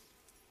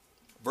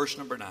 verse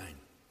number 9.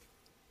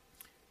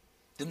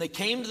 Then they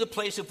came to the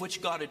place of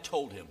which God had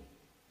told him.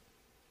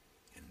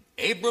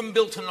 And Abram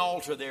built an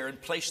altar there and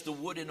placed the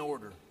wood in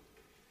order.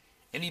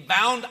 And he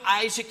bound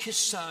Isaac his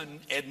son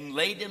and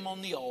laid him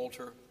on the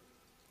altar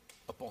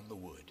upon the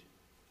wood.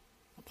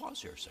 I'll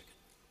pause here a second.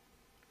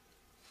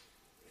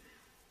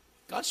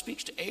 God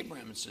speaks to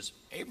Abraham and says,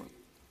 Abram,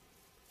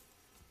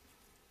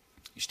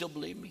 you still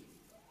believe me?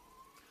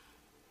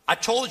 I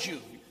told you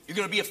you're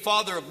going to be a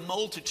father of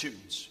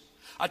multitudes.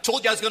 I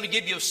told you I was going to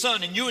give you a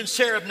son, and you and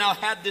Sarah have now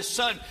had this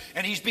son,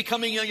 and he's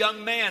becoming a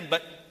young man.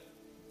 But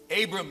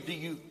Abram, do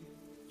you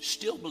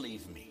still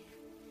believe me?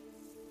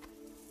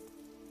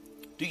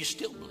 Do you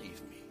still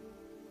believe me?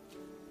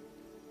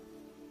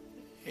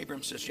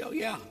 Abram says,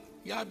 yeah,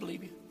 I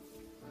believe you.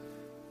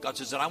 God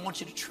says that I want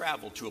you to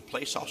travel to a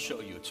place I'll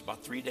show you. It's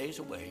about 3 days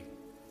away.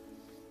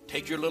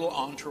 Take your little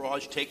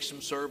entourage, take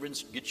some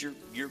servants, get your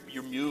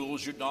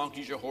mules, your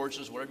donkeys, your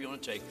horses, whatever you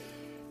want to take.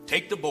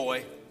 Take the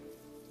boy,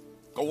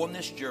 go on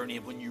this journey,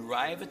 and when you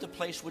arrive at the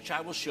place which I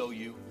will show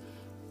you,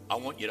 I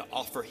want you to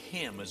offer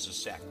him as a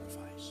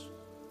sacrifice.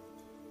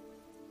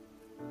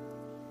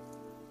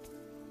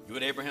 You know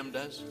what Abraham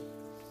does?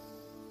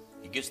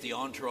 He gets the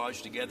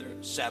entourage together,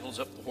 saddles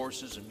up the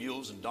horses and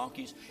mules and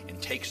donkeys,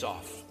 and takes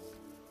off,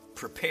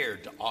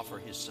 prepared to offer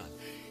his son.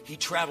 He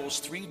travels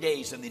 3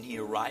 days, and then he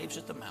arrives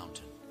at the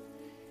mountain.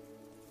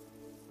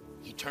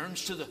 He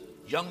turns to the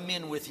young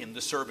men with him,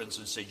 the servants,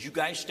 and says, you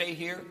guys stay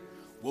here.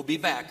 We'll be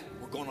back.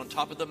 We're going on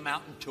top of the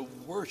mountain to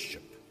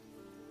worship.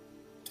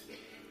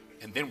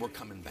 And then we're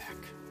coming back.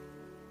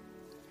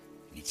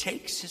 And he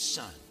takes his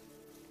son,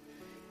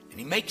 and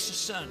he makes his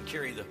son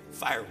carry the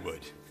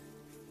firewood.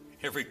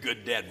 Every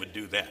good dad would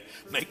do that.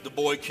 Make the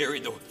boy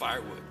carry the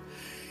firewood.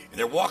 And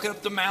they're walking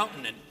up the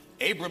mountain, and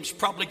Abram's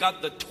probably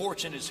got the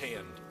torch in his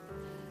hand.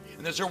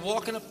 And as they're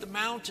walking up the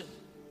mountain,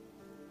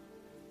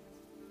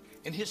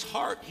 in his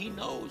heart, he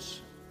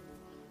knows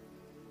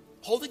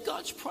all that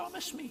God's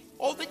promised me,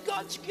 all that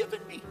God's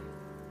given me.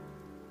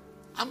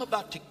 I'm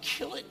about to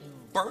kill it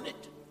and burn it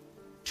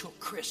to a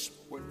crisp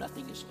where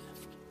nothing is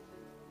left.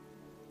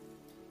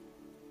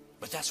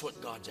 But that's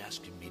what God's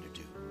asking me to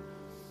do.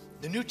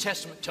 The New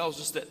Testament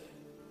tells us that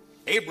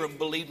Abram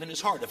believed in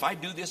his heart, if I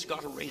do this,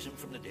 God will raise him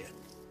from the dead.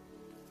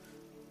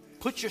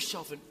 Put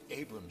yourself in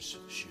Abram's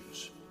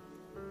shoes.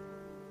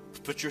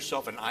 Put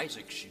yourself in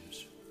Isaac's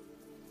shoes.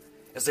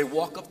 As they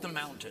walk up the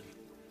mountain.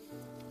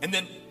 And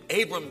then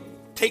Abram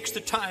takes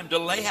the time to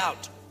lay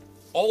out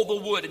all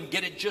the wood and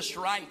get it just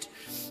right.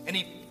 And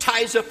he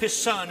ties up his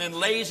son and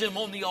lays him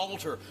on the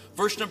altar.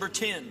 Verse number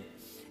 10.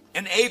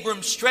 And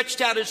Abram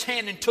stretched out his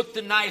hand and took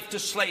the knife to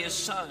slay his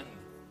son.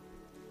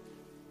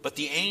 But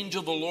the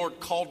angel of the Lord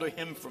called to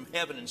him from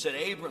heaven and said,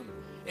 Abram,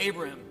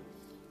 Abram.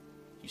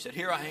 He said,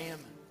 here I am.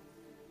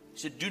 He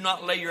said, do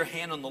not lay your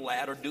hand on the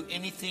lad or do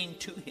anything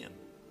to him.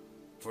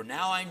 For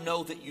now I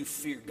know that you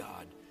fear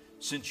God,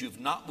 since you've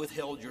not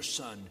withheld your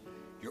son,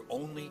 your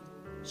only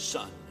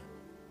son,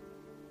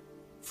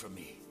 from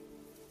me.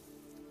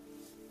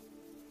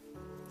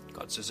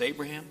 God says,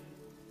 Abraham,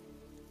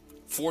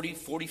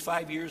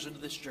 45 years into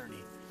this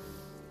journey,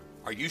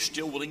 are you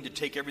still willing to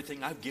take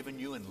everything I've given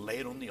you and lay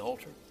it on the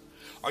altar?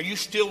 Are you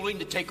still willing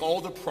to take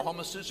all the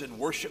promises and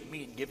worship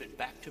me and give it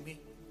back to me?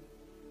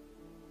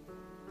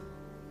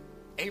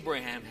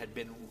 Abraham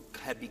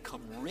had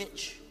become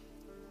rich,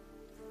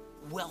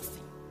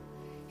 wealthy.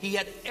 He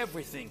had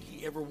everything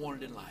he ever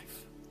wanted in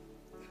life.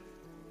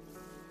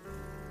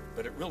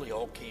 But it really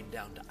all came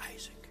down to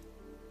Isaac.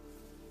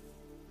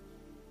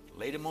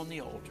 Laid him on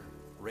the altar,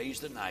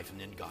 raised the knife, and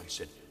then God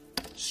said,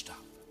 stop.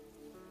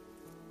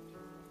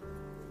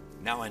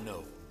 Now I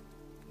know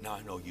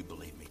you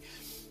believe me.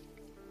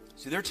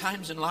 See, there are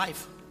times in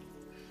life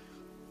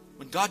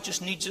when God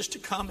just needs us to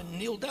come and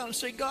kneel down and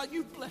say, God,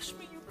 you blessed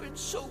me. You've been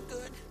so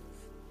good.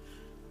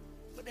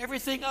 But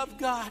everything I've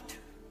got,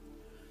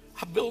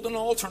 I build an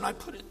altar and I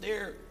put it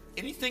there.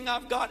 Anything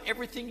I've got,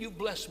 everything you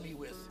blessed me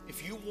with,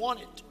 if you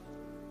want it,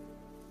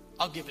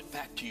 I'll give it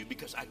back to you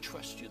because I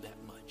trust you that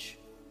much.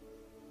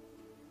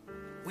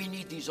 We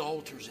need these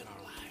altars in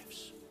our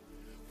lives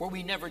where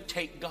we never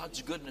take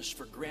God's goodness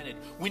for granted.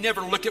 We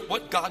never look at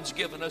what God's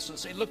given us and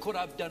say, look what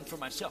I've done for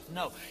myself.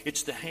 No,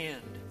 it's the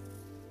hand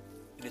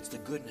and it's the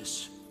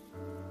goodness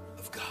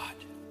of God.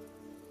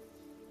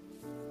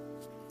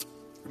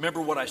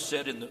 Remember what I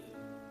said in the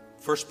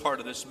first part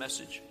of this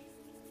message.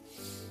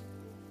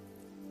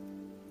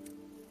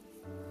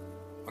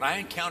 When I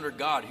encounter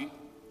God,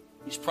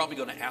 He's probably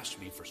going to ask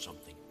me for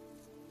something.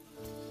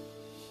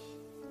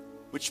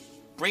 Which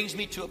brings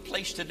me to a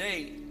place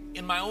today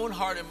in my own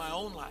heart, in my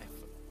own life.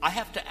 I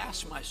have to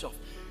ask myself,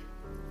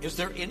 is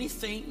there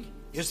anything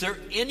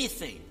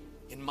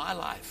in my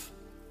life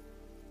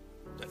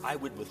that I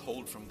would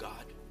withhold from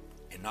God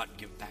and not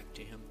give back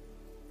to Him?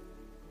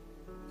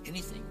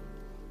 Anything?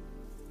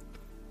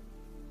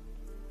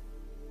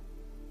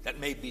 That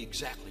may be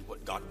exactly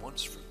what God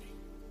wants from me.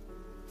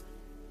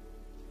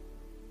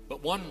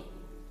 But one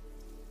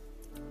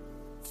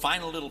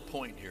final little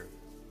point here.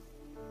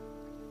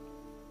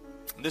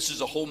 And this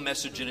is a whole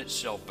message in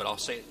itself, but I'll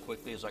say it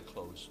quickly as I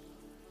close.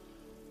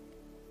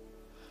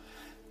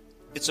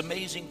 It's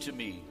amazing to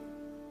me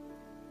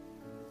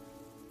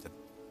that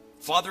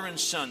father and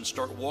son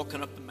start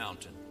walking up the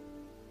mountain,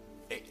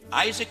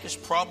 Isaac is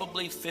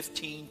probably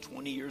 15,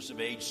 20 years of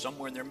age,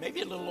 somewhere in there,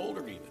 maybe a little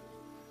older even.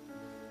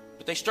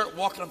 But they start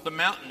walking up the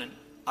mountain, and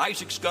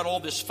Isaac's got all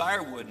this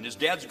firewood, and his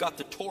dad's got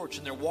the torch,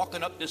 and they're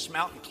walking up this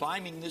mountain,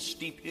 climbing this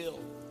steep hill.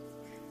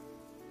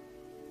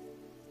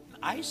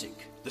 And Isaac,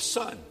 the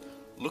son,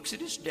 looks at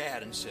his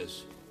dad and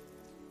says,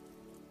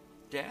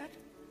 Dad,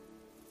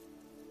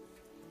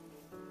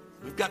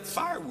 we've got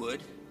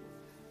firewood,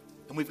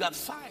 and we've got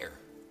fire.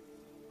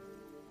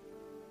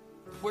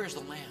 Where's the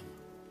lamb?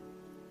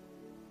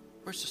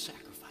 Where's the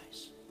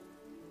sacrifice?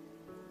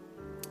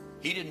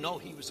 He didn't know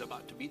he was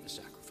about to be the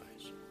sacrifice.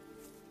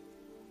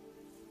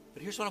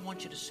 But here's what I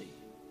want you to see.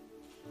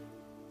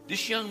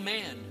 This young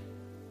man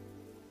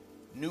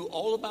knew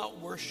all about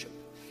worship.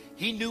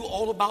 He knew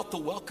all about the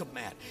welcome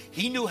mat.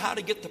 He knew how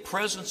to get the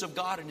presence of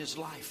God in his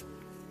life.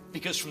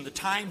 Because from the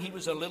time he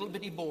was a little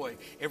bitty boy,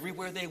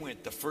 everywhere they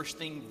went, the first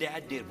thing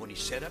Dad did when he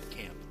set up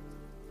camp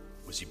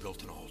was he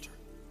built an altar.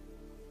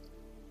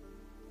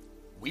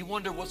 We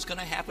wonder what's going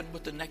to happen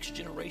with the next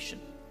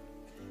generation.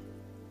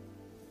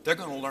 They're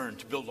going to learn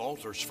to build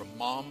altars for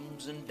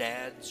moms and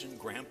dads and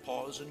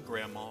grandpas and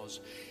grandmas.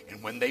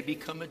 And when they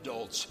become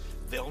adults,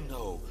 they'll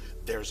know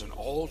there's an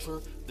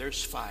altar,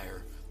 there's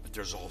fire, but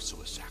there's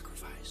also a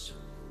sacrifice.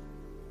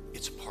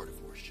 It's a part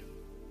of worship.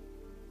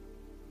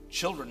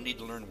 Children need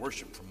to learn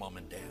worship from mom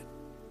and dad,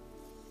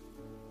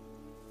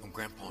 from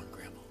grandpa and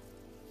grandma.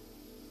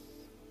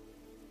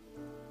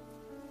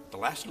 The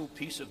last little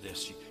piece of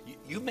this,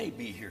 you may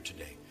be here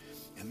today.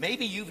 And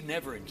maybe you've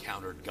never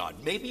encountered God.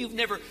 Maybe you've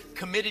never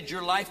committed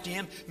your life to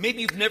Him.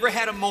 Maybe you've never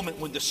had a moment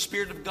when the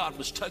Spirit of God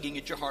was tugging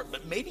at your heart.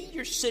 But maybe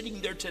you're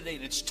sitting there today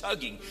and it's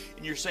tugging.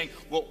 And you're saying,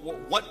 well,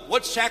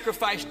 what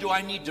sacrifice do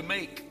I need to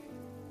make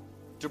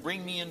to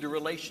bring me into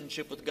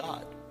relationship with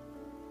God?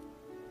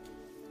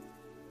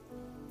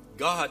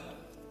 God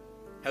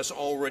has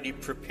already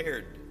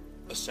prepared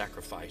a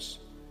sacrifice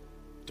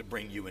to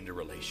bring you into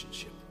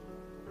relationship.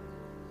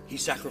 He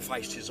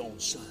sacrificed His own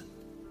Son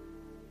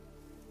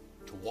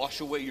to wash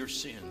away your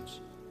sins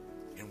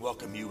and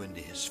welcome you into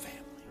His family.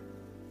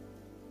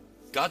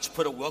 God's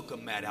put a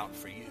welcome mat out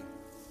for you,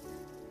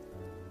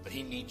 but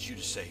He needs you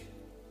to say,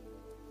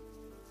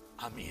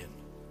 I'm in,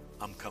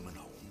 I'm coming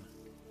home.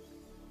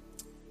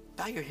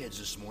 Bow your heads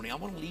this morning. I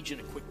want to lead you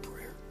in a quick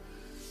prayer.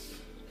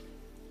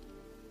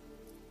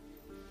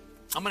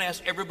 I'm going to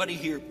ask everybody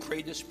here,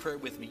 pray this prayer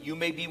with me. You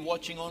may be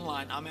watching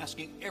online. I'm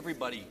asking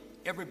everybody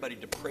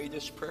to pray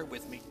this prayer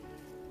with me.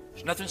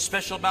 There's nothing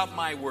special about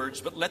my words,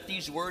 but let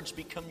these words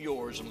become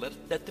yours and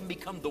let them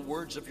become the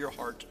words of your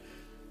heart.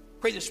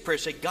 Pray this prayer.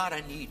 Say, God,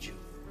 I need you.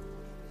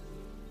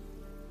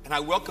 And I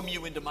welcome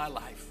you into my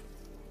life.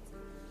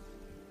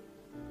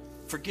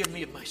 Forgive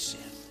me of my sin.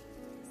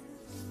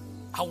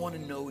 I want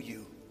to know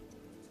you.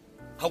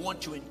 I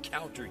want to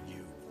encounter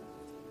you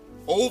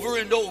over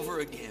and over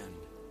again.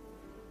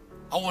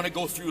 I want to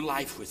go through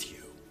life with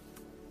you.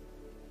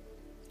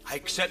 I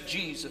accept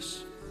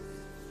Jesus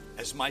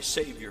as my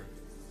Savior.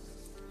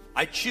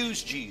 I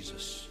choose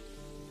Jesus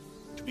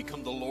to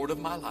become the Lord of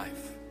my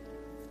life.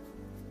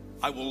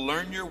 I will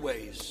learn your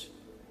ways.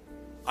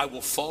 I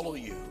will follow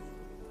you.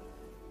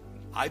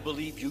 I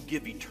believe you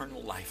give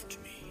eternal life to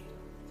me.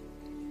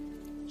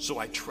 So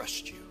I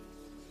trust you.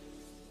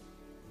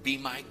 Be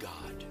my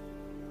God.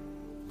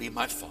 Be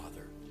my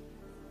Father.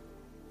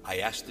 I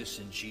ask this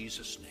in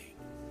Jesus' name.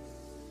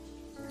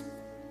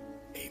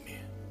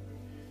 Amen.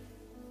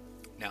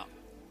 Now,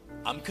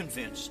 I'm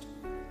convinced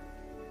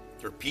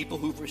there are people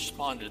who've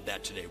responded to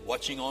that today,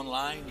 watching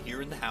online,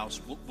 here in the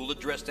house. We'll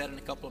address that in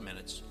a couple of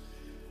minutes.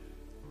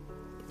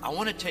 I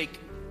want to take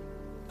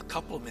a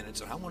couple of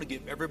minutes, and I want to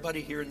give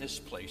everybody here in this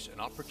place an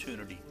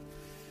opportunity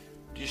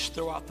to just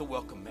throw out the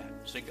welcome mat.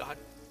 Say, God,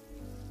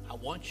 I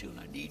want you and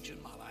I need you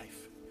in my life.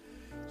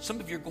 Some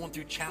of you are going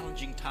through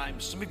challenging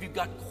times. Some of you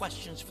got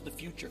questions for the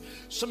future.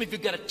 Some of you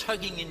got a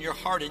tugging in your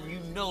heart, and you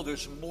know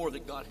there's more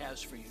that God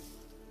has for you.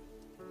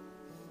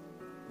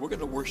 We're going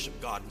to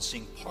worship God and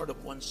sing part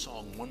of one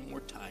song one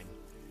more time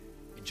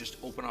and just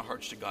open our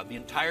hearts to God. The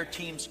entire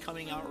team's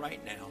coming out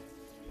right now.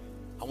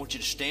 I want you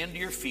to stand to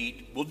your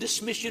feet. We'll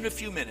dismiss you in a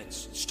few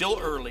minutes. It's still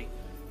early.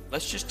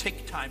 Let's just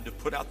take time to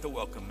put out the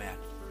welcome mat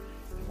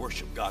and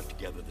worship God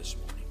together this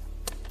morning.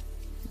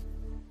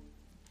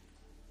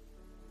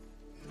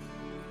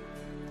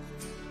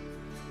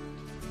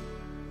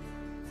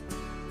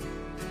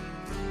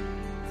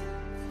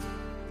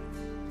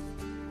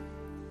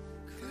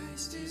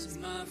 Christ is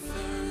my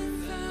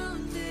firm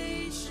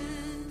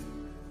foundation,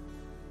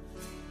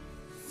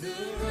 the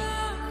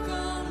rock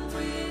on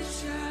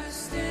which I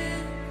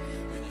stand,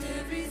 when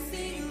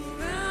everything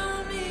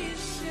around me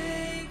is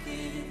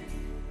shaking.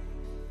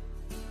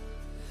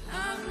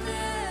 I've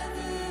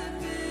never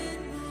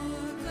been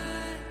more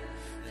glad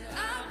that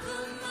I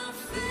put my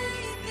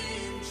faith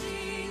in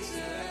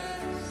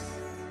Jesus,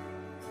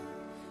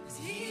 'cause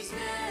He's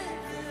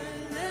never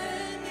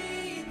let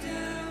me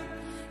down.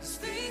 He's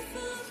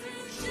faithful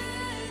through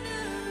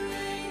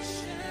generations.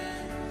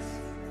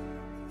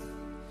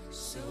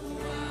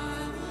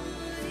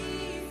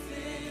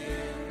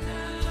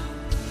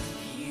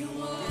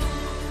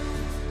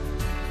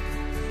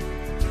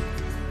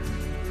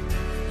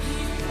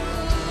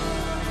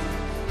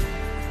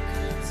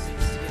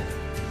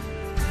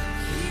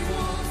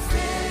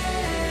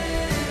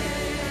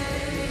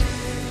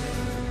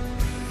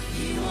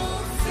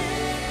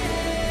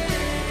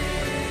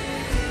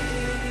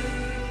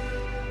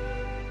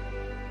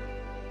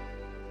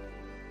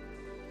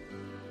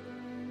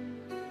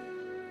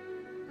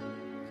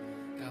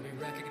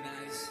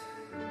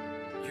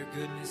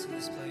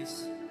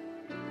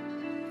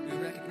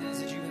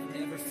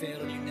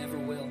 failed and you never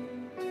will.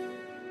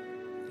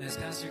 And as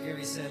Pastor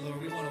Gary said,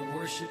 Lord, we want to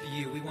worship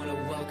you. We want to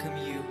welcome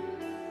you.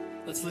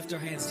 Let's lift our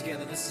hands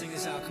together. Let's sing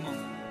this out. Come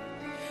on.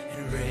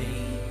 And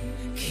rain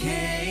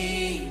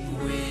came,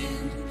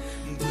 wind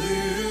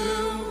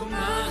blew,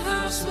 my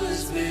house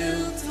was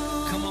built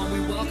on. Come on, we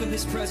welcome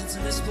His presence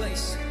in this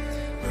place.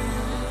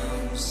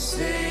 I'm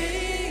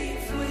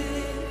safe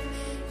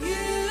with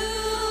you.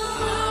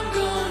 I'm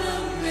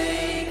gonna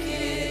make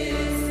it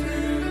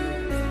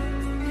through.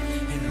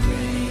 And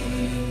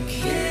rain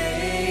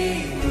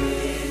came,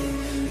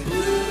 wind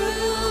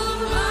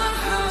blew, my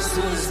house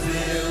was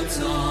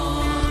built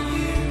on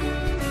you.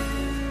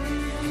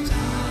 And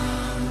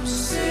I'm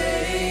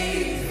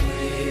safe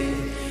with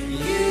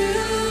you.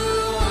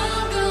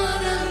 I'm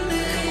gonna make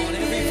it. Come on,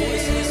 every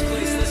voice in this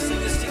place, let's sing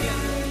this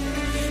together.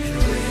 And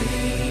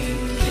rain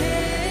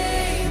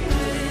came,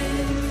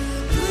 wind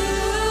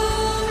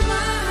blew,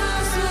 my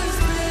house was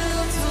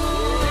built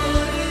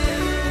on you.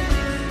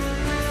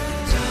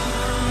 And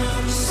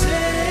I'm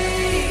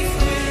safe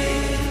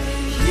with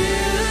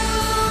you.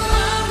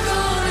 I'm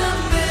gonna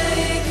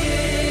make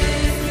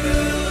it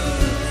through.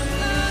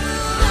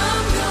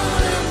 I'm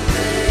gonna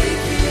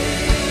make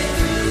it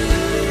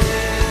through.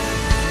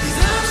 'Cause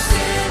I'm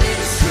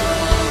standing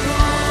strong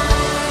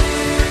on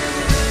you.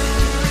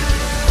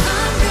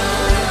 I'm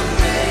gonna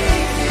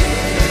make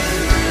it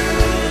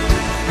through.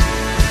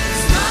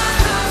 'Cause my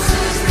house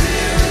is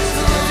built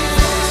on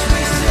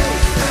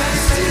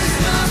Christ is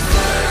my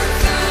firm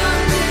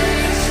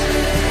foundation.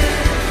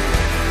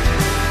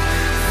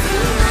 The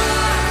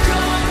rock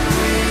on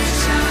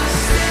which I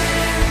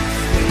stand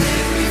when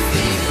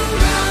everything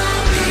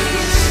around me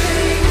is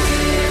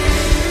shaking.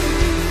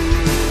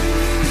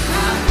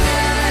 I've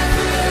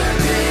never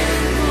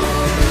been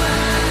more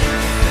glad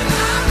that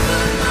I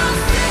put my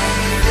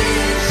faith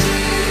in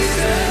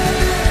Jesus.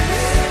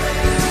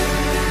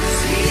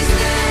 'Cause He's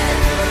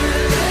never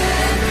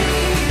let me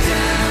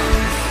down.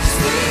 He's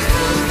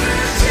faithful for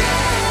generations.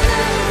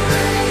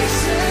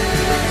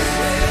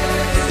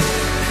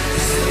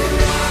 So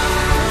why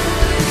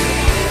would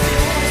He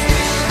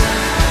wish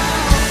now?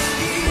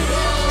 He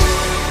won't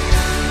fail.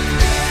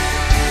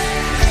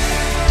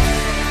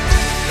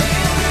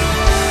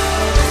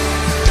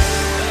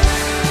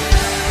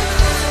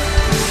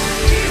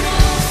 He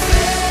won't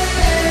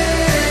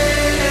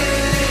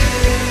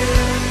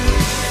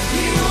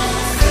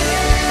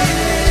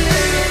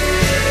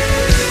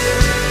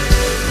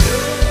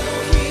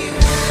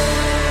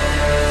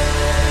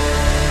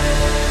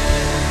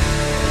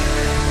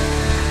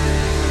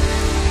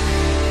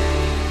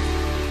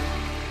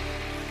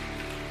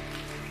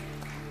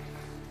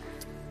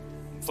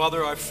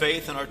Father, our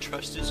faith and our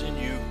trust is in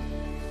you.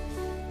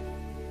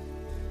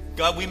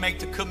 God, we make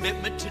the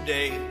commitment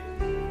today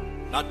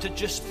not to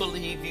just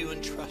believe you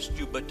and trust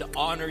you, but to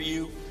honor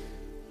you,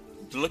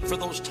 to look for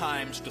those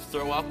times to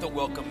throw out the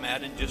welcome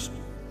mat and just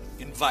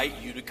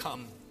invite you to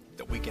come,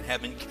 that we can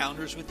have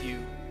encounters with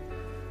you,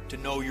 to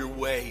know your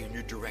way and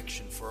your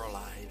direction for our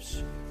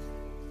lives.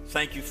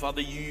 Thank you,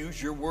 Father, you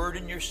use your word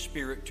and your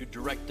spirit to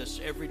direct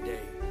us every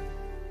day.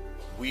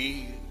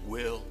 We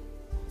will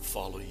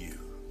follow you.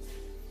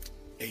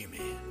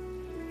 Amen.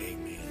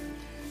 Amen.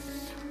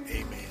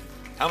 Amen.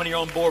 How many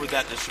are on board with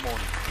that this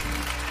morning?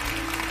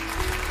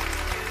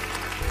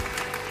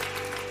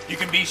 You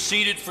can be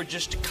seated for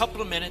just a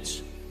couple of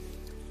minutes.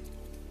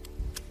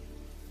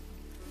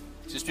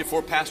 Just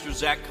before Pastor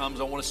Zach comes,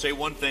 I want to say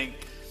one thing.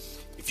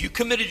 If you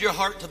committed your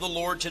heart to the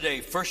Lord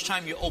today, first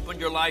time you opened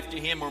your life to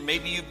Him, or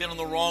maybe you've been on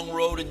the wrong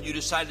road and you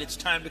decided it's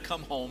time to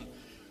come home,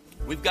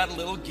 we've got a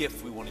little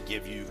gift we want to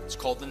give you. It's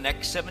called the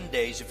Next 7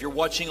 Days. If you're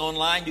watching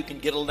online, you can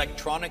get it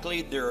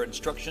electronically. There are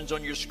instructions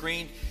on your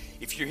screen.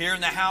 If you're here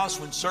in the house,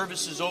 when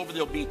service is over,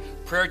 there'll be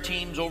prayer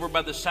teams over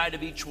by the side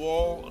of each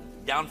wall,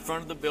 down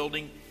front of the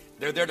building.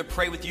 They're there to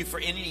pray with you for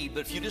any need.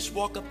 But if you just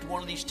walk up to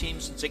one of these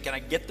teams and say, can I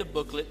get the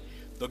booklet?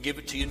 They'll give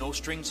it to you, no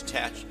strings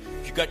attached.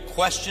 If you've got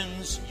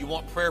questions, you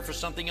want prayer for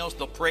something else,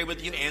 they'll pray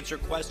with you, answer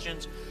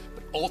questions.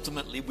 But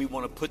ultimately, we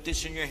want to put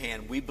this in your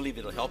hand. We believe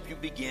it'll help you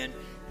begin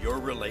your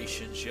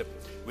relationship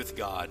with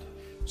God.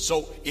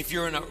 So if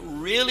you're in a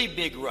really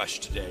big rush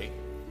today,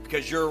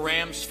 because you're a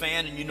Rams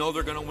fan and you know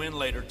they're going to win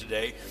later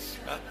today,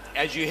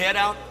 as you head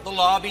out the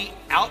lobby,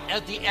 out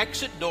at the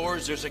exit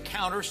doors, there's a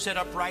counter set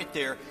up right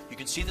there. You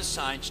can see the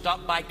sign.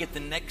 Stop by, get the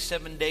Next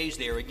 7 Days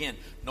there. Again,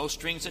 no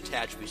strings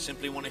attached. We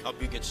simply want to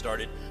help you get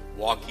started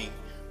walking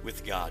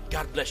with God.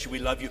 God bless you. We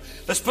love you.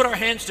 Let's put our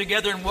hands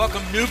together and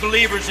welcome new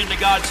believers into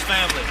God's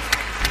family.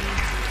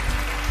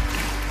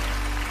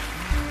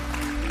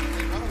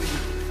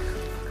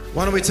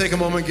 Why don't we take a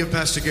moment and give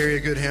Pastor Gary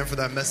a good hand for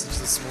that message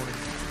this morning.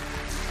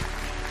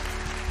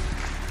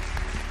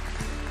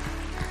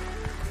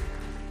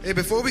 Hey,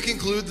 before we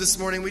conclude this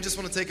morning, we just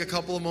want to take a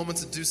couple of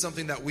moments to do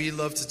something that we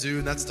love to do,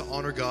 and that's to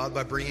honor God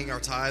by bringing our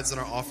tithes and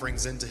our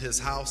offerings into His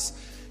house.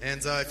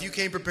 And if you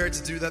came prepared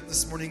to do that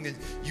this morning, then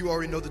you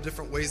already know the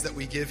different ways that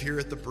we give here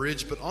at the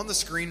Bridge. But on the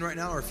screen right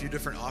now are a few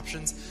different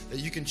options that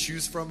you can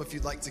choose from. If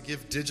you'd like to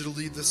give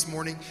digitally this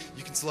morning,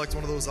 you can select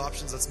one of those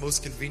options that's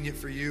most convenient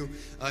for you.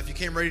 If you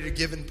came ready to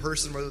give in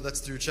person, whether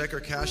that's through check or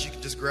cash, you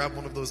can just grab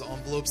one of those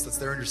envelopes that's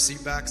there in your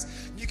seat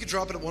backs. You can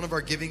drop it at one of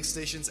our giving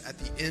stations at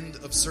the end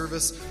of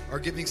service. Our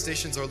giving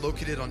stations are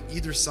located on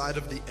either side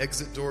of the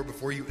exit door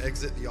before you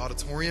exit the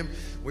auditorium.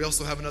 We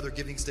also have another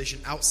giving station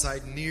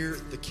outside near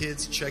the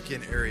kids'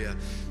 check-in area.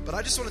 But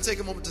I just want to take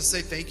a moment to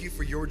say thank you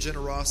for your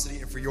generosity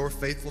and for your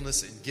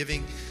faithfulness in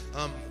giving.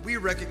 We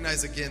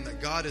recognize again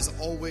that God is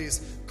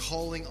always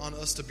calling on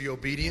us to be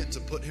obedient, to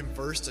put Him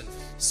first. And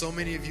so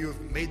many of you have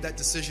made that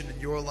decision in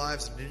your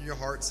lives and in your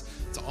hearts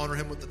to honor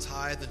Him with the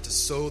tithe and to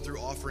sow through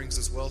offerings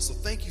as well. So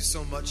thank you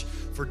so much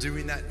for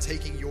doing that and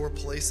taking your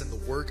place in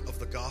the work of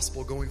the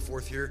gospel going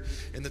forth here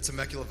in the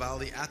Temecula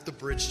Valley at the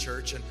Bridge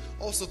Church and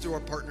also through our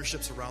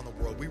partnerships around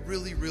the world. We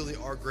really, really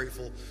are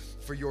grateful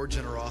for your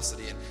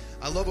generosity. And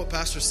I love what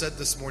Pastor said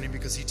this morning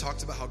because he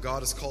talked about how God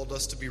has called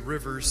us to be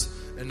rivers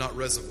and not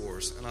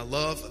reservoirs. And I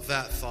love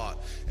that thought.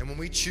 And when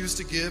we choose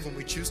to give, when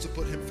we choose to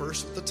put Him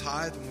first with the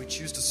tithe, when we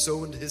choose to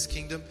sow into His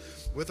kingdom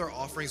with our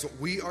offerings, what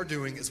we are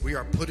doing is we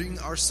are putting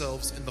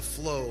ourselves in the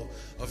flow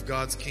of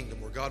God's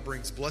kingdom, where God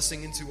brings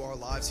blessing into our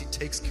lives. He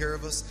takes care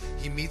of us.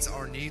 He meets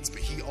our needs, but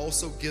He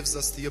also gives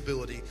us the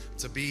ability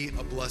to be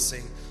a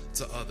blessing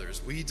to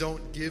others. We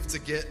don't give to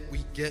get, we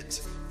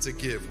get to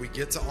give. We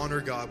get to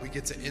honor God. We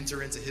get to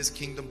enter into His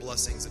kingdom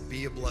blessings and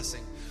be a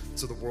blessing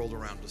to the world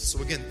around us.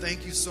 So again,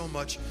 thank you so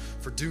much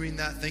for doing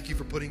that. Thank you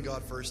for putting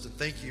God first, and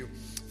thank you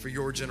for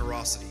your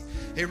generosity.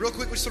 Hey, real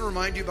quick, we just want to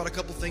remind you about a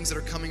couple things that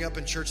are coming up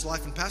in church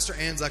life, and Pastor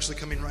Ann's actually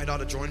coming right out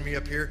to join me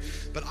up here.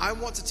 But I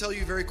want to tell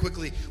you very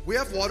quickly, we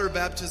have water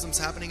baptisms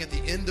happening at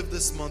the end of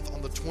this month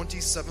on the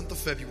 27th of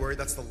February.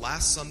 That's the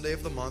last Sunday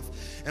of the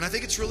month. And I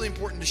think it's really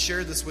important to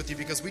share this with you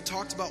because we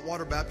talked about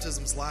water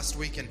baptisms last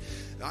week, and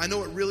I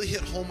know it really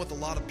hit home with a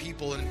lot of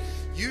people. And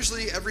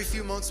usually every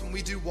few months when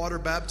we do water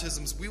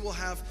baptisms, we will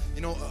have,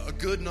 a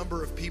good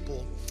number of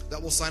people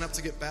that will sign up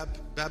to get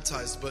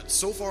baptized. But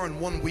so far in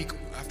 1 week,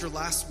 after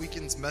last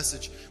weekend's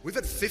message, we've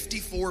had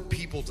 54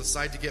 people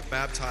decide to get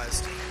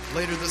baptized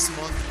later this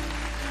month.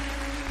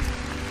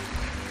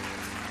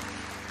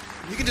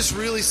 You can just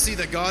really see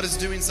that God is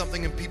doing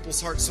something in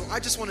people's hearts. So I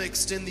just want to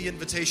extend the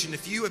invitation.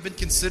 If you have been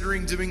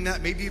considering doing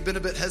that, maybe you've been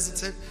a bit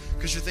hesitant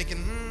because you're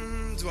thinking,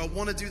 do I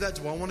want to do that?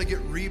 Do I want to get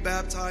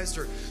rebaptized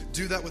or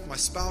do that with my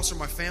spouse or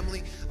my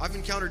family? I've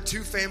encountered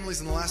 2 families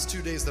in the last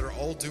 2 days that are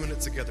all doing it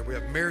together. We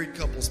have married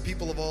couples,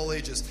 people of all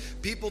ages,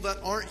 people that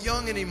aren't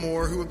young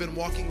anymore who have been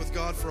walking with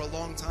God for a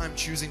long time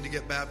choosing to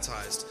get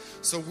baptized.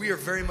 So we are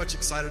very much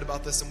excited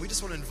about this, and we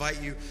just want to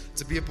invite you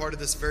to be a part of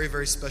this very,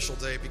 very special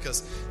day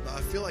because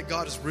I feel like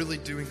God is really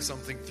doing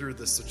something through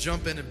this. So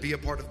jump in and be a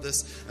part of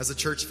this as a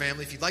church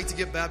family. If you'd like to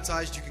get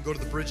baptized, you can go to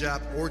the Bridge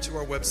app or to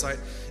our website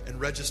and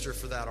register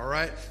for that, all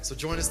right? So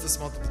join us this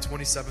month on the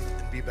 27th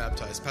and be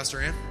baptized.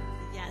 Pastor Ann?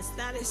 Yes,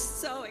 that is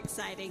so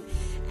exciting.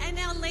 And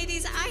now,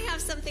 ladies, I have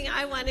something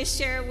I want to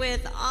share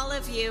with all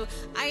of you.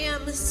 I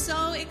am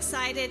so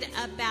excited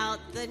about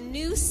the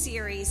new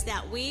series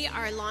that we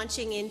are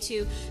launching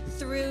into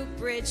through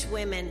Bridge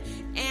Women.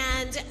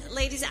 And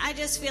ladies, I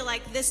just feel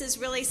like this is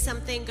really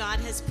something God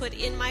has put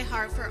in my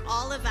heart for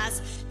all of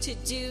us to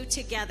do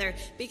together.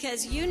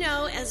 Because you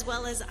know as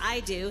well as I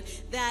do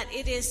that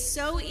it is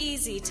so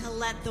easy to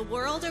let the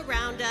world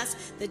around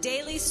us, the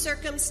daily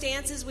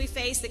circumstances we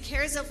face, the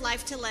cares of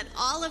life, to let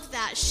all of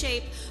that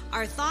shape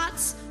our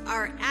thoughts,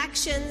 our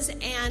actions,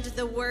 and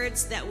the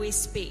words that we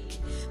speak.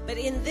 But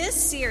in this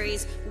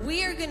series,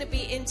 we are going to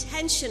be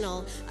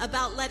intentional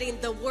about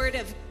letting the Word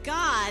of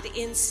God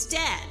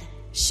instead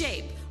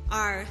shape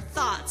our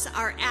thoughts,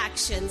 our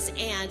actions,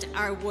 and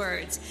our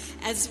words.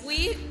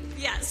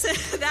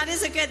 Yes, that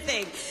is a good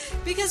thing.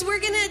 Because we're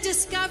going to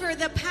discover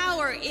the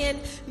power in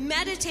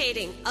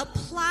meditating,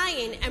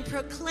 applying, and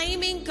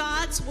proclaiming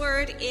God's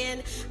Word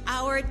in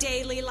our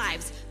daily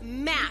lives.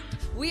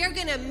 We are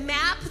going to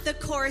map the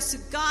course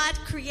God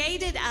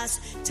created us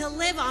to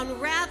live on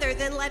rather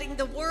than letting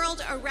the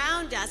world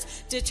around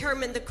us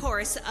determine the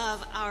course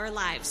of our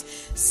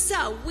lives.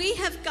 So we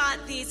have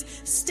got these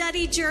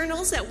study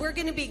journals that we're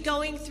going to be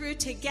going through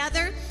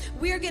together.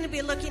 We are going to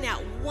be looking at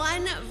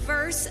 1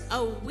 verse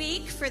a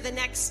week for the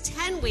next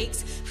 10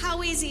 weeks.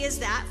 How easy is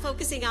that?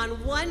 Focusing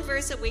on 1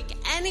 verse a week.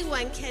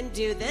 Anyone can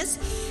do this.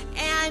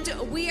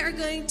 And we are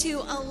going to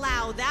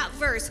allow that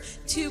verse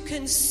to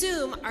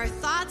consume our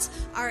thoughts,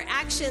 our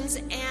actions,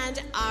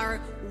 and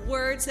our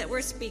words that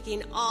we're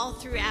speaking all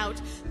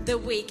throughout the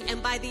week.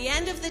 And by the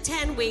end of the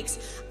 10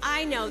 weeks,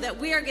 I know that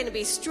we are going to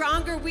be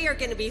stronger. We are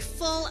going to be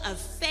full of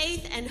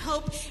faith and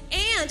hope.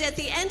 And at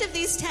the end of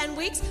these 10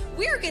 weeks,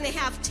 we're going to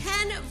have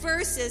 10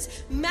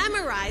 verses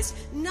memorized,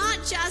 not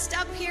just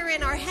up here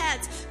in our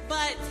heads,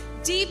 but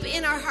deep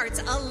in our hearts,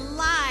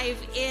 alive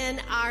in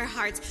our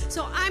hearts.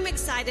 So I'm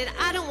excited.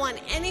 I don't want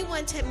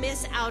anyone to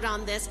miss out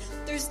on this.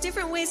 There's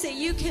different ways that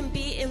you can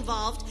be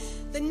involved.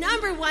 The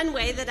number one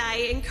way that I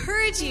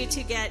encourage you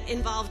to get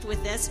involved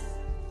with this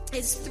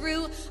is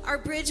through our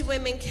Bridge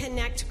Women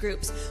Connect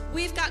groups.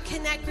 We've got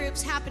Connect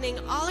groups happening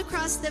all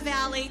across the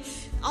valley,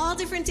 all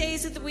different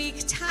days of the week,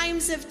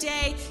 times of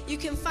day. You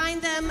can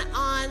find them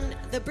on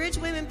the Bridge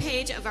Women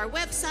page of our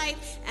website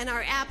and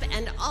our app,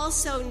 and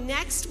also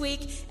next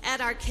week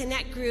at our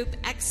Connect Group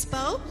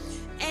Expo.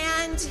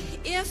 And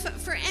if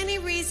for any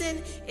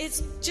reason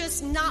it's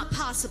just not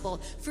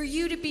possible for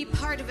you to be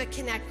part of a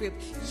Connect group,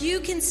 you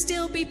can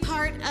still be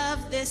part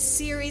of this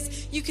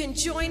series. You can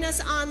join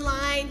us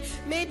online.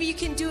 Maybe you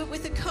can do it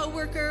with a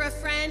coworker, a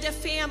friend, a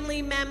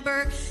family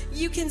member.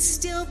 You can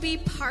still be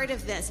part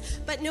of this.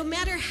 But no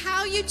matter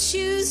how you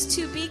choose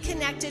to be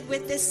connected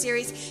with this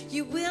series,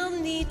 you will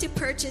need to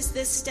purchase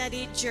this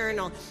study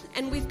journal.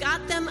 And we've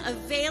got them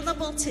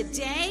available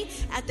today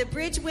at the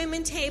Bridge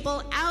Women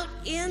table out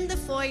in the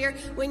foyer.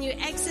 When you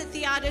exit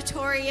the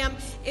auditorium,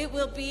 it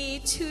will be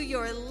to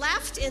your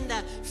left in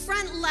the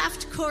front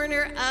left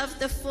corner of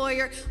the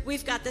foyer.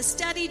 We've got the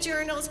study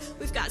journals.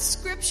 We've got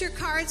scripture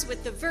cards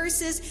with the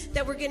verses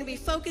that we're going to be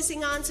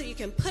focusing on, so you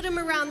can put them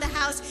around the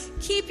house.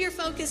 Keep your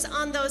focus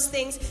on those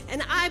things,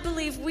 and I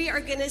believe we are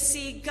going to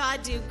see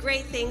God do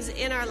great things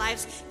in our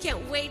lives.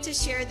 Can't wait to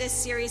share this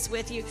series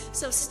with you.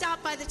 So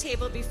stop by the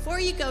table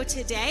before you go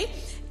today,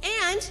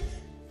 and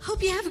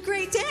hope you have a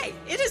great day.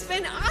 It has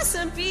been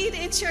awesome being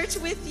in church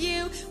with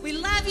you. We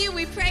love you.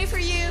 We pray for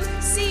you.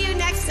 See you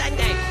next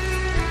Sunday.